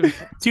fucking give it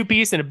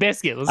 2-piece and a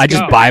biscuit. Let's I go.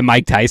 just buy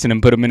Mike Tyson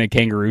and put him in a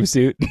kangaroo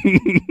suit.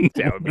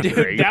 That would be Dude,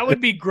 great. that would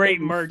be great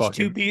merch.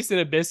 Fucking- 2-piece and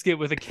a biscuit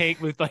with a cake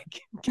with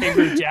like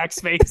Kangaroo Jack's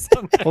face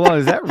on that. Hold on,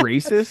 is that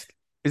racist?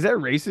 Is that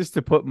racist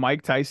to put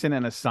Mike Tyson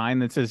and a sign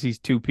that says he's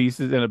 2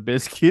 pieces and a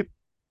biscuit?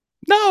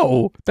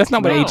 No, that's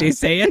not what No. AJ's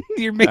saying.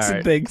 You're mixing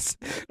right. things.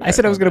 I right,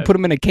 said I was my going to bad. put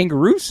him in a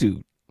kangaroo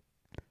suit.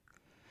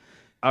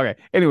 Okay.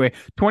 Anyway,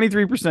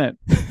 23%.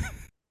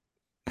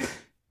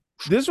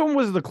 This one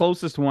was the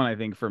closest one, I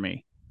think, for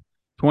me.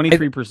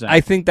 23%.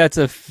 I think that's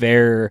a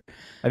fair.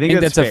 I I think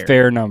think that's a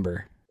fair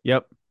number.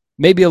 Yep.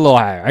 Maybe a little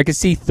higher. I could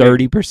see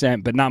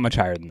 30%, but not much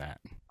higher than that.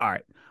 All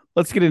right.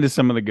 Let's get into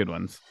some of the good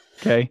ones.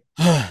 Okay.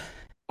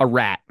 A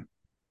rat.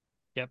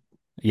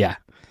 Yeah.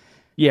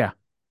 Yeah.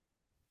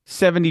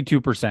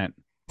 72%.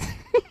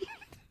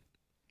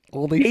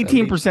 Only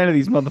 18% of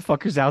these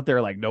motherfuckers out there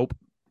are like, nope.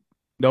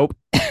 Nope.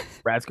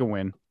 Rat's gonna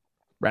win.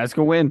 Rat's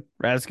gonna win.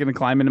 Rat's gonna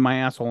climb into my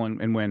asshole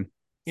and win.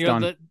 It's You know,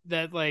 done.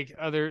 that like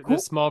other Cool.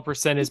 the small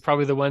percent is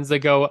probably the ones that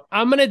go,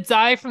 I'm gonna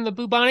die from the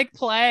bubonic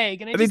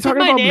plague. And I Are they just did talking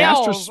my about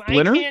Master nails.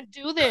 Splinter? I can't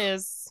do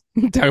this.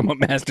 Talking about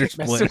Master Master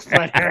Splinter.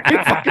 Splinter.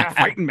 Fucking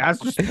fighting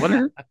Master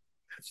Splinter.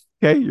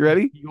 Okay, you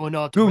ready? You are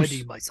not Goose.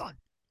 ready, my son.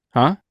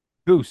 Huh?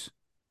 Goose.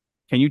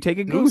 Can you take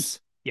a goose?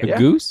 Yeah. A Yeah.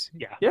 goose?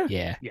 Yeah. Yeah.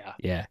 Yeah. Yeah.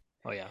 Yeah.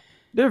 Oh yeah.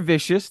 They're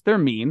vicious. They're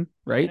mean,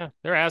 right? Yeah.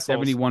 They're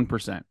assholes.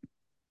 71%.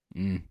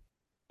 Mm.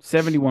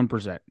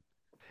 71%.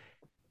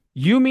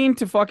 You mean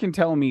to fucking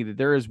tell me that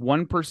there is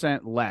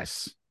 1%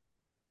 less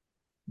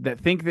that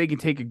think they can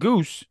take a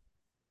goose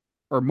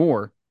or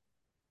more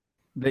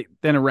than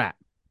a rat?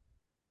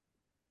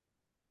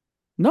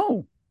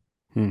 No.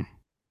 Hmm.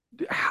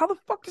 How the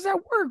fuck does that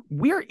work?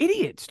 We're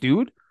idiots,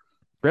 dude.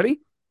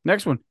 Ready?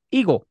 Next one.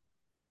 Eagle.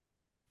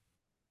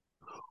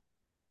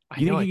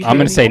 I know. You I'm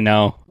going to say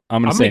no. no.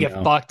 I'm going I'm to gonna say get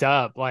no. fucked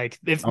up. Like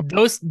if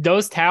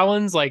those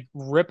talons like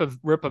rip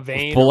a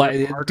vein, Full, or rip an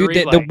dude, artery,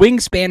 the like,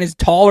 wingspan is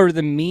taller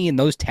than me, and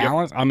those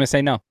talons, I'm going to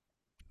say no.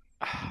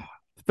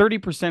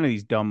 30% of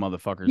these dumb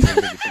motherfuckers think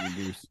they can take a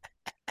goose.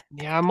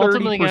 yeah, I'm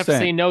ultimately gonna have to 30%.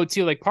 say no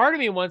too. Like part of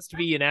me wants to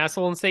be an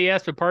asshole and say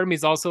yes, but part of me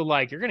is also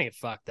like, you're gonna get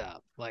fucked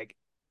up. Like,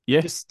 Yeah.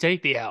 just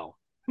take the L.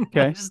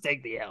 Okay. Just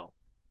take the L.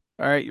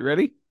 All right, you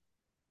ready?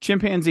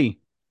 Chimpanzee.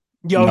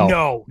 Yo,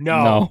 No.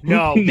 no.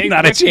 They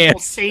Not a rip people's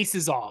chance.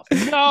 faces off.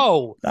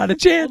 No. Not a Oh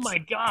chance. my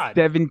god.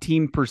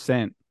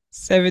 17%.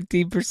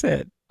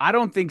 17%. I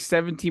don't think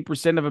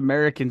 17% of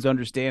Americans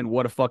understand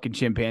what a fucking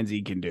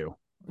chimpanzee can do.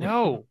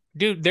 No,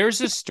 dude, there's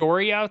a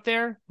story out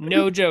there.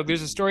 No joke.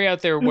 There's a story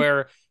out there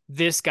where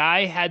this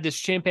guy had this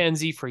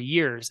chimpanzee for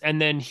years, and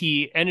then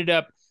he ended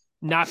up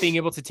not being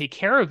able to take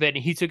care of it,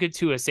 and he took it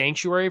to a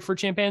sanctuary for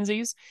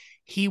chimpanzees.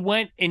 He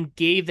went and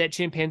gave that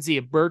chimpanzee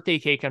a birthday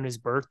cake on his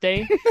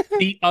birthday.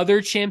 The other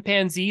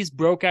chimpanzees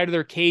broke out of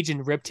their cage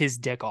and ripped his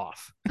dick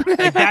off.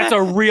 Like, that's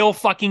a real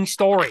fucking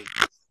story.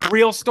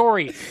 Real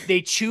story.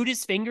 They chewed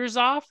his fingers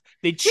off,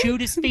 they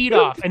chewed his feet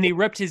off, and they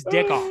ripped his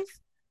dick off.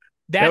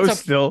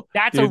 That's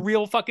a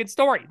real fucking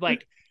story.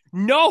 Like,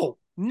 no,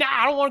 nah,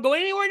 I don't want to go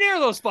anywhere near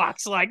those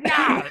fucks. Like,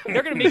 nah,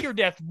 they're gonna make your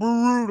death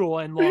brutal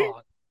and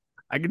long.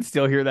 I can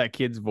still hear that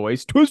kid's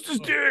voice. Twist his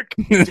dick.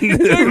 Take his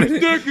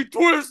dick and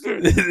twist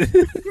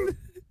it.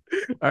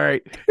 All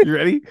right, you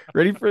ready?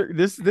 Ready for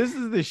this? This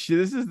is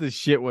the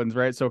shit ones,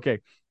 right? So okay,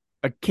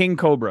 a king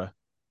cobra.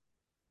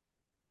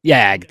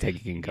 Yeah, I can take a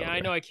king cobra. Yeah, I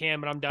know I can,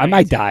 but I'm dying. I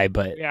might die,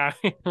 but Yeah.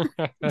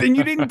 Then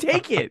you didn't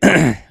take it.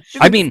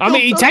 I mean,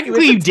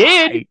 technically you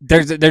did.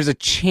 there's a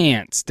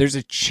chance. There's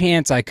a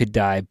chance I could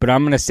die, but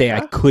I'm gonna say I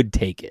could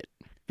take it.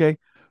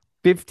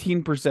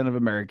 15% of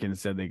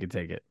Americans said they could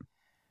take it.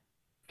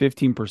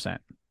 15%.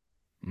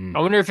 I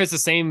wonder if it's the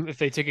same if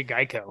they took a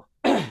Geico.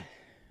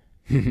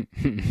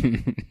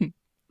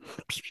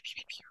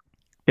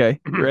 Okay,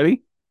 you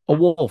ready? A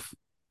wolf.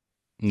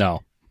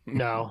 No.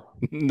 No.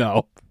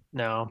 No.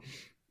 No.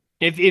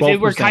 If it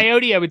were 12%.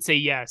 coyote, I would say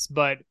yes,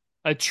 but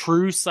a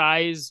true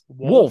size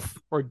Wolf.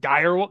 or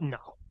dire wolf? No.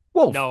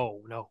 Wolf.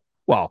 No.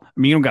 Well, I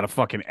mean, you don't got to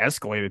fucking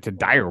escalate it to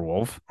dire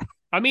wolf.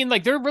 I mean,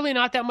 like, they're really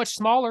not that much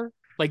smaller.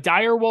 Like,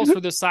 dire wolves are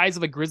the size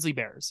of like grizzly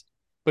bears,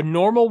 but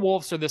normal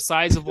wolves are the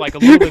size of like a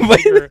little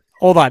bit bigger.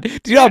 Hold on. Do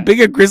you know how big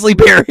a grizzly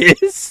bear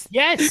is?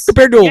 Yes.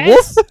 Compared to a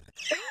wolf?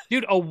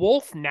 Dude, a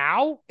wolf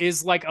now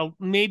is like a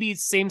maybe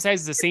same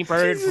size as the same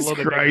predator, just a little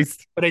bit bigger.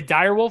 But a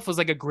dire wolf was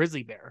like a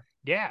grizzly bear.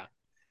 Yeah.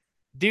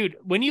 Dude,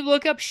 when you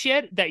look up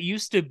shit that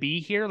used to be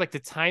here, like the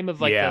time of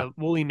like the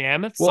woolly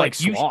mammoths, Well, like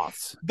you,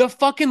 sloths. the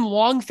fucking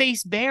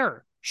long-faced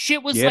bear.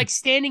 Shit was like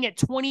standing at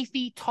 20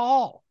 feet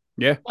tall.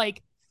 Yeah.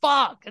 Like,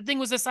 fuck. That thing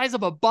was the size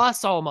of a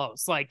bus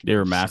almost. Like, They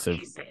were massive.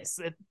 Jesus,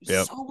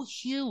 it's so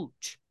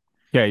huge.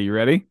 Okay, you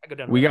ready? I go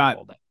down We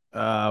rabbit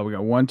got hole day. we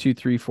got 1, 2,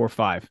 3, 4,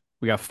 5.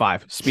 We got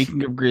 5.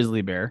 Speaking of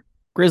grizzly bear.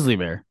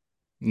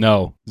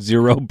 No.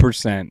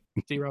 0%.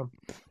 0.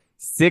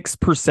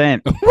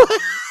 6%.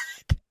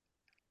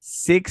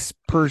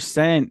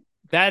 6%.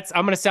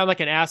 I'm gonna sound like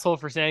an asshole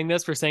for saying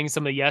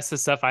some of the yes to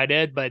stuff I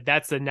did, but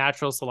that's the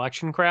natural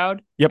selection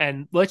crowd. Yep.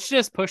 And let's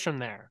just push them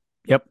there.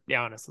 Yep. Be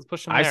honest. Let's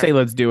push them I there. say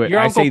let's do it. Your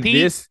I Uncle say Pete?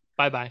 this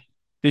Bye.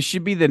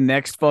 should be the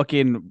next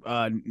fucking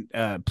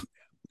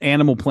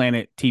Animal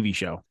Planet TV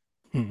show.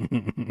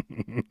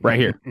 Right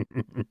here.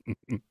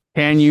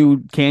 Can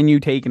you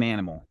take an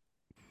animal?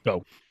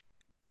 Go.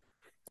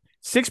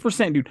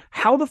 6%, dude.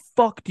 How the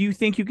fuck do you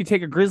think you could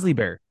take a grizzly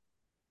bear?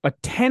 A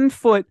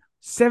 10-foot,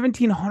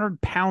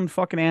 1,700-pound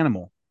fucking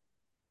animal.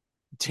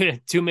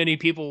 Too many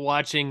people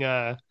watching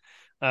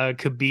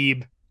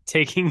Khabib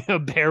taking a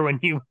bear when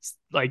he was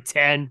like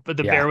 10, but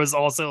the bear was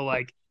also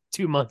like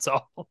 2 months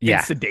old.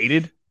 Yeah.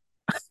 Sedated.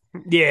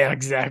 Yeah,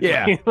 exactly.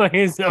 Yeah. Like,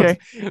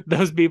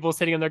 those people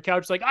sitting on their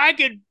couch like, I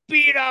could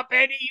beat up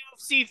any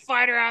UFC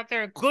fighter out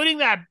there, including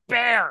that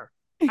bear.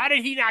 How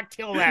did he not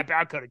kill that bear?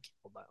 I could have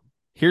killed him.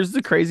 Here's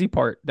the crazy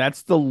part.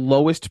 That's the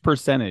lowest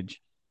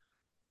percentage.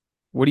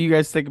 What do you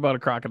guys think about a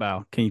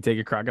crocodile? Can you take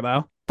a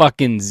crocodile?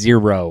 Fucking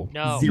 0.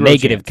 No. Zero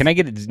Negative. chance. Can I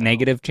get a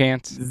negative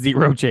chance?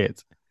 0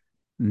 chance.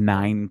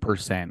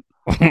 9%.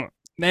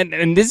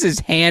 And this is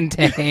hand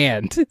to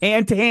hand.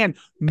 Hand to hand.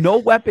 No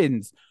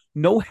weapons.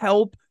 No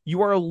help.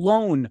 You are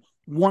alone.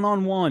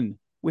 One-on-one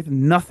with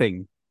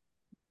nothing.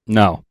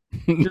 No.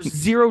 There's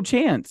 0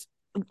 chance.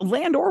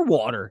 Land or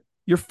water.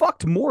 You're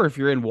fucked more if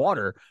you're in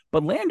water,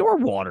 but land or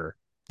water.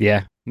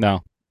 Yeah.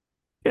 No.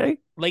 Okay.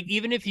 Like,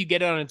 even if you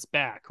get it on its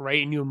back,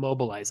 right, and you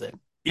immobilize it.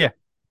 Yeah.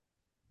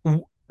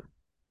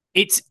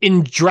 It's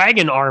in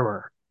dragon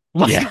armor.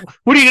 Like, Yeah.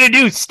 what are you going to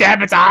do?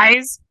 Stab its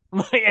eyes?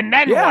 And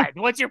then Yeah. what?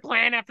 What's your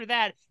plan after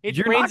that? Its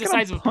You're brain's not the gonna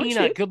size of a punch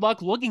peanut. it. Good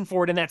luck looking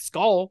for it in that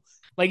skull.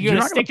 Like, you're You're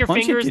going to not gonna stick your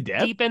punch it fingers to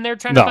death? deep in there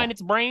trying No. to find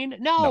its brain?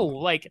 No.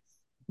 Like,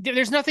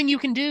 there's nothing you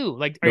can do.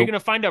 Like, are you Nope. going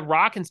to find a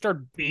rock and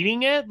start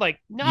beating it?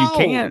 Like, no. You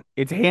can't.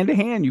 It's hand to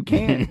hand. You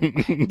can't.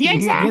 Yeah,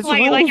 exactly. It's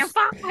Like, you're rules.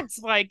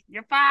 fucked. Like,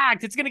 you're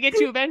fucked. It's gonna get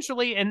you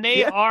eventually, and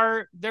they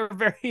are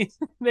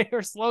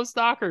slow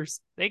stalkers.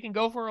 They can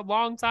go for a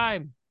long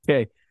time.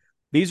 Okay.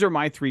 These are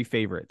my 3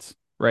 favorites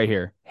right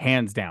here.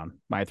 Hands down.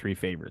 My 3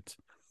 favorites.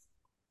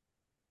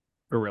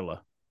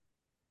 Gorilla.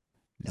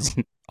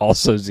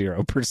 Also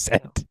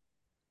 0%.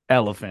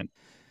 Elephant.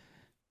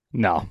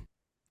 No.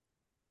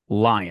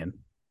 Lion.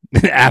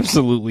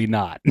 Absolutely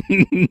not.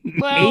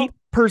 Well,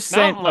 8%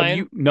 mountain of lion.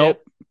 you.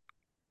 Nope.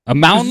 A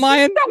mountain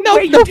lion? No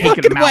way No you're taking a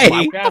fucking mountain way.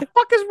 lion. What the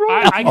fuck is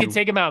wrong with I you? could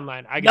take a mountain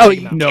lion. I could No, take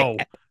a mountain lion.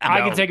 No.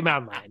 I can take a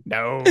mountain lion.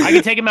 No. I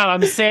can take him out.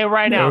 I'm saying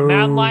right now, No.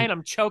 mountain lion.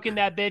 I'm choking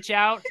that bitch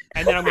out,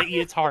 and then I'm gonna eat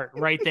its heart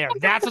right there.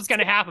 That's what's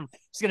gonna happen.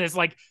 It's gonna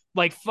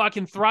like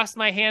fucking thrust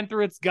my hand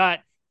through its gut,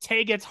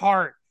 take its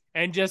heart,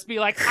 and just be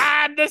like,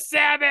 I'm the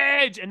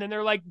savage. And then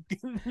they're like,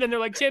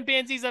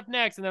 chimpanzees up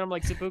next, and then I'm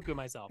like seppuku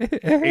myself.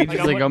 I'm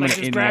gonna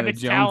just grab Indiana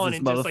its Jones talon this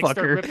and just like start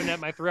motherfucker. ripping at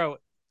my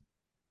throat.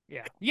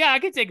 Yeah, I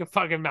could take a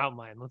fucking mountain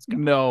lion. Let's go.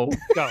 No.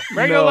 Go.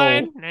 Regular No.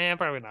 lion? Nah,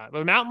 probably not.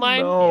 But mountain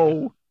lion?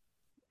 No.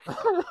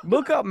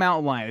 Look up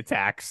mountain lion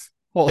attacks.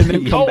 Well, And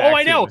then yeah. come back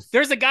I to know. us.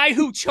 There's a guy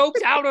who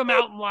choked out a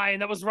mountain lion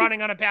that was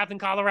running on a path in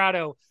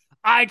Colorado.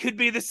 I could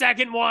be the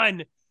second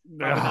one.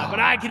 Probably not, but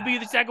I could be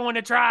the second one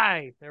to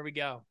try. There we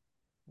go.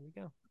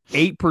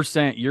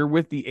 8%. You're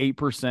with the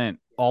 8%.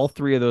 All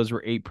three of those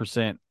were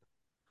 8%.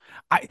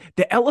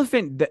 The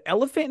elephant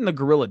and the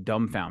gorilla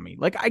dumbfound me.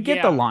 Like I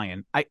get the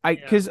lion. I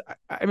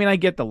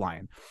get the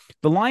lion.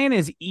 The lion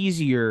is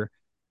easier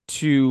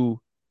to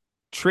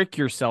trick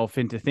yourself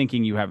into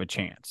thinking you have a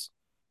chance.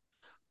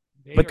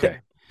 But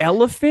the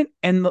elephant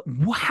and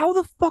how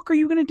the fuck are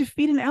you going to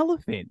defeat an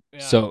elephant? Yeah.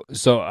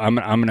 So I'm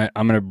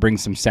gonna bring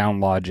some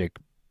sound logic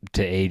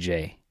to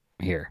AJ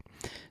here.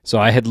 So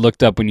I had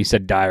looked up when you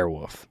said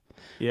direwolf.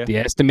 Yeah. The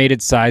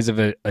estimated size of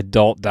an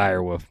adult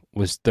direwolf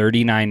was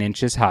 39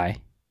 inches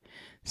high,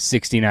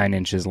 69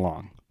 inches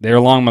long. They're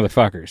long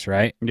motherfuckers,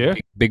 right? Yeah.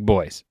 Big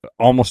boys,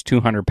 almost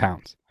 200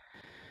 pounds.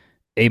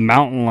 A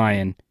mountain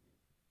lion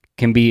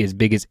can be as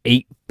big as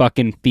 8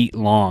 fucking feet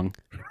long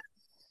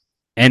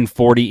and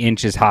 40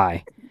 inches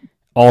high,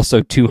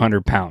 also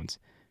 200 pounds.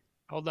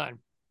 Hold on.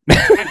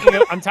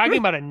 I'm talking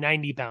about a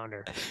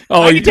 90-pounder.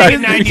 Oh, I you're can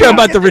take talking, a you're talking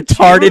about the 90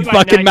 retarded pounds.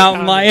 fucking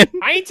mountain 90 lion?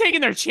 pounders. I ain't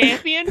taking their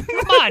champion.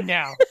 Come on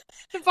now.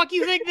 The fuck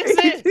you think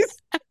this is?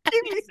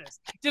 Jesus.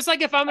 Just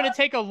like if I'm going to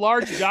take a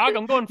large dog,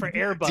 I'm going for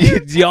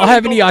Airbud. Do y'all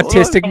have any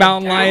autistic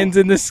mountain lions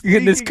in this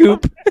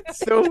coop?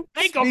 So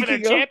They go for their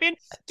speaking of- champion.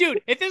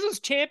 Dude, if this was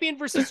champion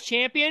versus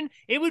champion,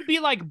 it would be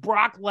like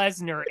Brock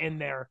Lesnar in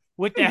there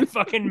with that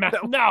fucking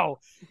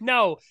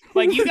No.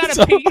 Like you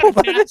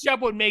gotta match up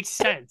what makes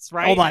sense,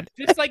 right? Hold on.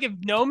 Just like if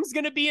Gnome's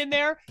gonna be in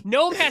there,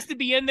 Gnome has to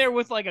be in there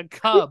with like a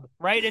cub,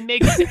 right? It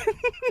makes sense.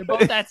 They're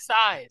both that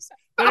size.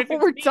 But if What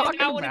it's we're me and talking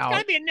that one, it's about.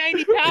 gotta be a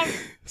 90-pound.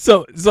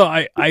 So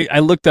I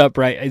looked up,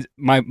 right,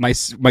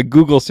 my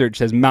Google search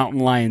says mountain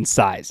lion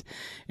size,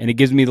 and it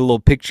gives me the little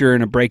picture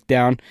and a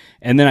breakdown,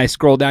 and then I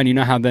scroll down. You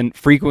know how then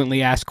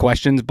frequently asked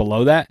questions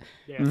below that?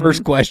 Yeah.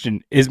 First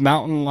question,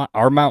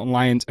 are mountain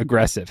lions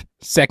aggressive?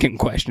 Second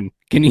question,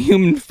 can a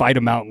human fight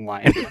a mountain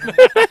lion?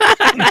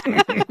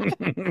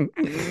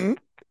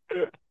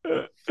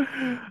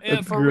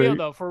 That's For real great.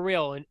 though, for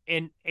real.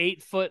 An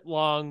 8-foot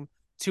long,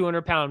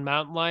 200-pound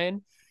mountain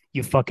lion.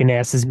 You fucking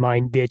ass is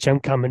mine, bitch. I'm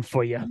coming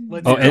for you.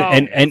 Let's Oh, go.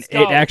 and Let's it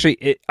go.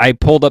 actually, I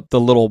pulled up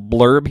the little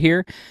blurb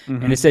here,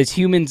 Mhm. and it says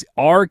humans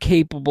are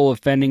capable of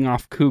fending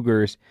off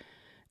cougars,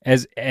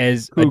 as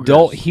Cougars.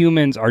 adult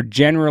humans are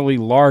generally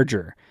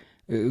larger.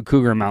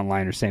 Cougar and mountain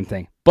lion are same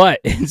thing. But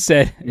it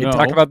said it No.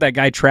 talked about that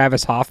guy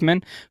Travis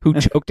Hoffman who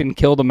choked and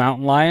killed a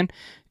mountain lion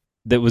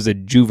that was a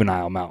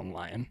juvenile mountain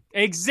lion.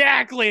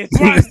 Exactly. That's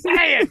what I'm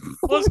saying.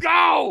 Let's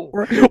go.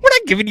 We're not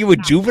giving you a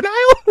juvenile.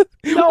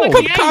 No,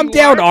 yeah, Calm you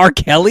down, are. R.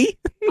 Kelly.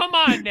 Come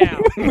on now.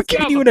 We're Let's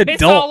giving go. you an Piss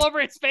adult. all over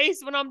its face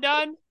when I'm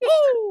done.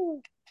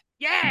 Woo!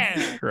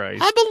 Yeah.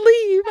 Christ. I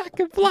believe I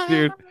can fly.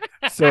 Dude.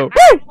 So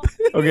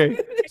okay.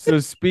 So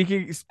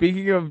speaking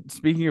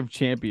of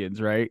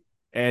champions, right?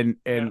 And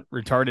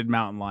retarded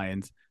mountain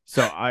lions.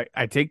 So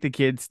I take the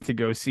kids to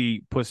go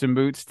see Puss in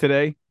Boots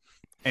today.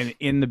 And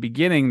in the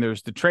beginning,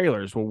 there's the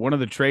trailers. Well, one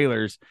of the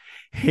trailers,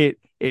 it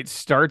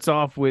starts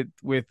off with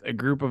a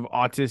group of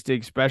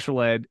autistic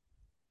special ed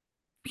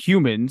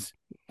humans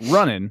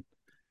running.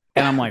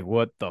 And I'm like,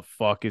 what the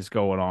fuck is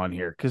going on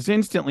here? Because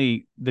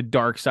instantly the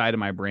dark side of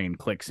my brain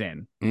clicks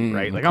in,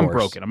 right? Like I'm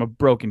broken. I'm a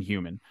broken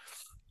human.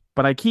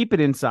 But I keep it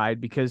inside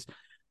because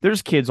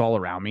there's kids all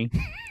around me.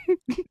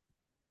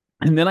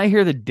 And then I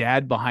hear the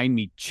dad behind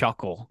me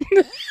chuckle.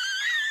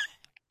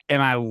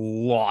 And I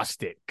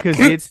lost it because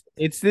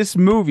it's this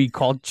movie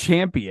called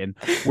Champion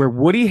where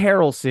Woody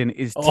Harrelson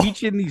is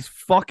teaching these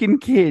fucking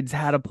kids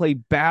how to play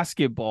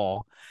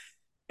basketball,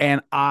 and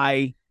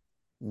I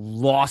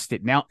lost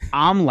it. Now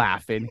I'm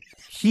laughing,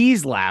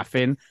 he's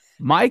laughing.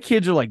 My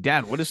kids are like,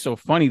 Dad, what is so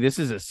funny? This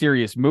is a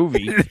serious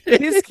movie.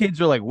 His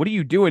kids are like, what are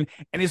you doing?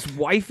 And his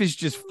wife is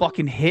just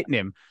fucking hitting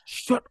him.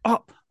 Shut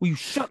up. Will you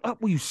shut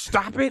up? Will you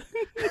stop it?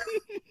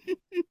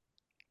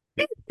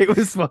 It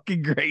was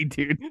fucking great,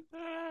 dude.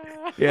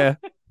 Yeah.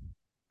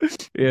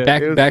 Yeah.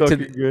 Back- it was back to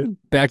fucking good.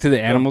 Back to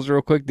the animals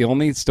real quick. The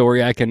only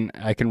story I can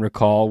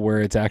recall where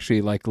it's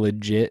actually like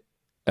legit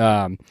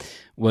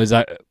was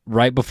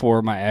right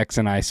before my ex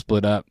and I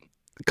split up.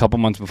 A couple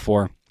months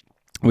before,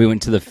 we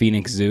went to the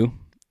Phoenix Zoo,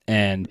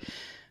 and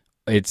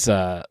it's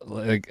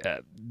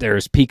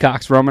there's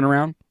peacocks roaming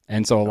around,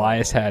 and so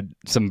Elias had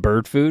some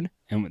bird food,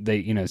 and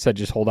they said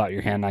just hold out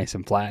your hand nice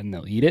and flat and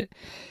they'll eat it.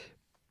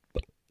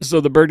 So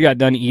the bird got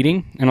done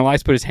eating, and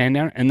Elias put his hand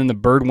down, and then the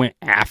bird went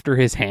after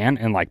his hand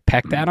and like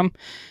pecked at him.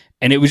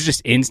 and it was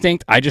just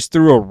instinct. I just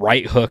threw a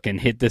right hook and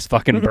hit this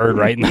fucking bird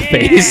right in the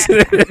face.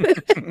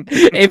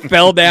 It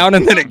fell down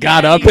and then it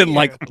got up and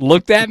like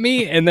looked at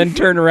me and then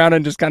turned around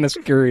and just kind of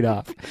scurried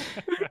off.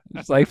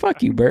 It's like,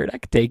 fuck you, bird. I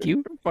could take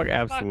you. Fuck,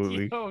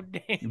 absolutely. Oh,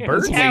 damn.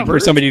 Birds It's Yeah, like for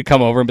birds- somebody to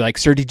come over and be like,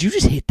 sir, did you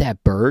just hit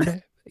that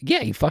bird?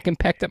 Yeah, you fucking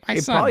pecked at my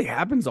It son. probably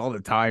happens all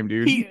the time,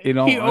 dude. He In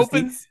all honesty.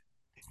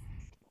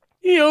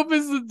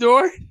 opens the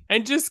door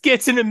and just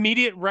gets an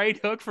immediate right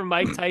hook from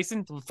Mike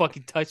Tyson. Don't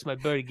fucking touch my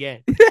bird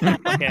again.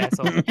 Fucking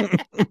asshole.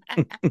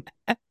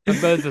 My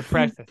birds are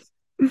precious.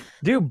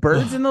 Dude,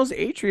 birds in those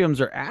atriums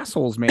are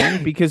assholes,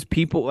 man, because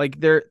people like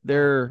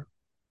they're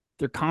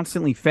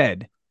constantly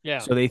fed. Yeah.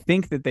 So they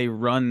think that they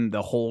run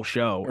the whole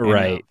show. and,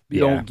 Right,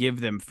 you yeah. don't give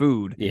them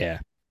food. Yeah.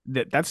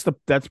 That's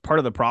part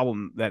of the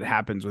problem that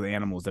happens with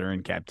animals that are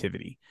in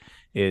captivity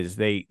is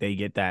they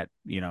get that,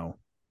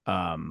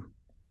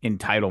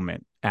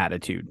 entitlement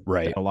attitude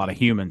Right. that a lot of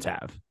humans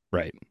have.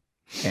 Right.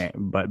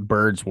 But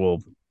birds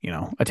will,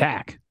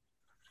 attack.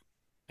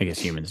 I guess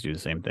humans do the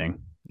same thing.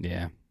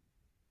 Yeah.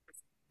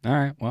 All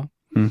right. Well,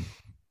 Hmm.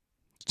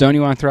 Stone,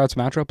 you want to throw out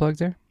some outro plugs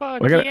there?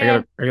 Fuck I got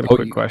yeah. a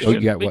quick question. Oh, you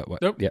got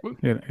what? Nope. Yeah.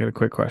 I got a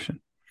quick question.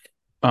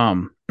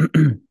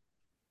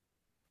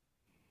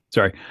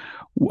 Sorry.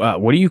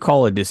 What do you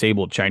call a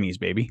disabled Chinese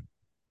baby?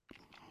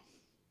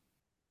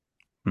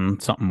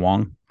 Something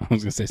Wong. I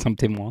was gonna say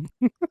something wrong.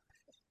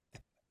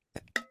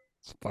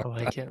 I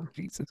like it.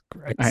 Jesus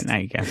Christ. Now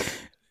you can.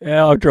 Yeah,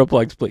 outro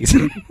plugs, please.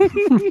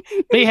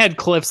 They had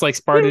clips like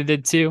Sparta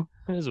did too.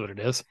 It is what it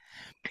is.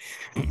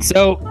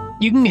 So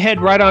you can head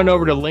right on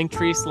over to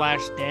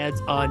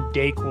Linktree/Dads on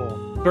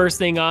Dayquil. First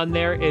thing on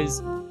there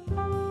is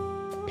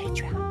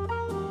Patreon.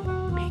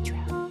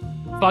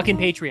 Fucking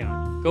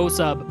Patreon. Go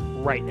sub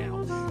right now.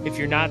 If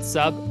you're not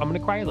sub, I'm gonna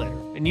cry later.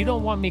 And you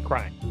don't want me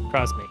crying.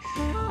 Trust me.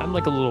 I'm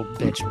like a little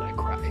bitch when I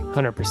cry.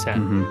 100%.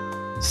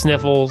 Mhm.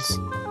 Sniffles.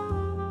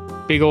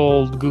 Big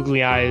old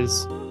googly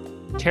eyes.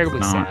 Terribly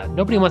Not. sad.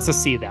 Nobody wants to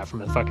see that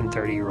from a fucking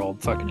 30-year-old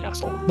fucking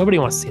asshole. Nobody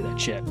wants to see that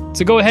shit.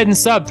 So go ahead and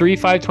sub $3,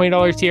 $5,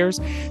 $20 tiers.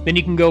 Then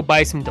you can go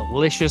buy some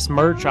delicious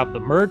merch off the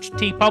Merch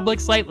TeePublic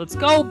site. Let's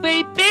go,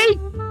 baby!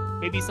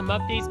 Maybe some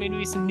updates,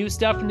 maybe some new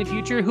stuff in the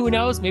future. Who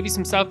knows? Maybe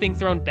some stuff being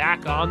thrown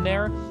back on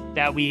there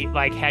that we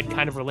like had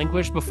kind of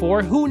relinquished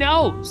before. Who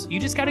knows? You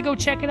just gotta go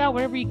check it out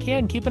whenever you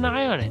can. Keep an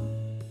eye on it.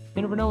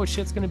 You never know what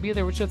shit's gonna be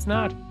there, what shit's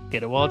not.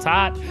 Get it while it's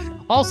hot.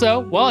 Also,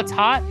 while it's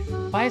hot,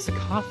 buy us a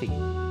coffee.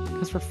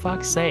 Because for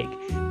fuck's sake,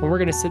 when we're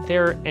gonna sit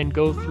there and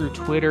go through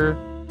Twitter,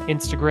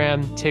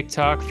 Instagram,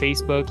 TikTok,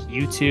 Facebook,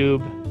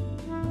 YouTube.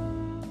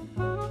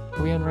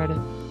 Are we on Reddit?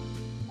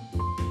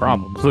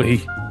 Probably.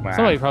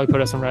 Somebody probably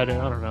put us on Reddit.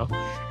 I don't know.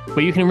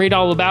 But you can read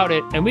all about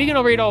it, and we can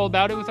read all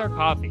about it with our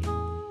coffee.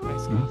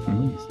 Nice coffee,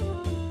 Mhm. please.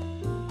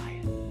 Buy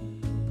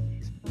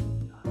it.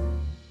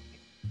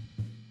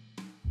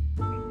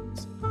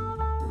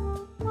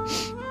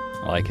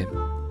 I like it.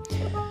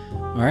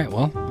 All right.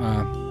 Well,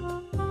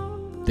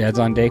 Dad's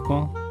on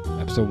Dayquil,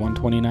 episode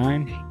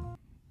 129.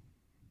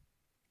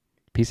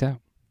 Peace out.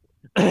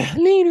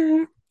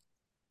 Later.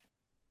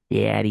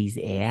 Daddy's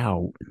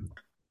out.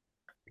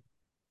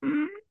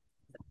 You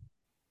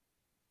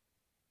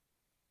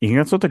think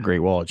that's what the Great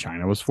Wall of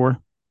China was for?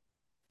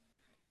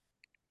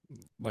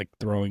 Like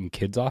throwing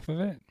kids off of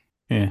it?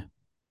 Yeah.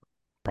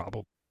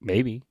 Probably.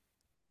 Maybe.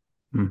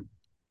 You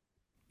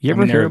I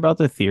ever mean, hear they're- about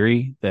the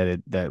theory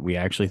that we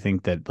actually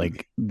think that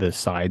like the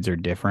sides are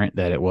different,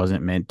 that it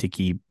wasn't meant to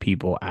keep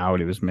people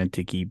out, it was meant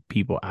to keep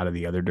people out of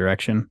the other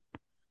direction?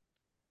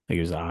 Like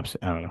it was the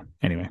opposite. I don't know.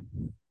 Anyway,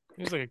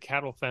 It was like a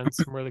cattle fence.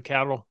 Where the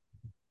cattle.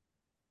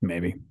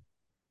 maybe.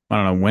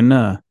 I don't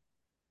know.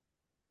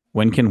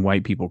 When can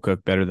white people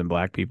cook better than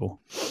black people?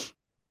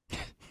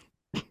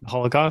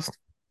 Holocaust.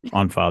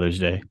 On Father's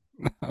Day.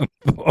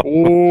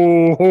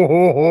 Oh.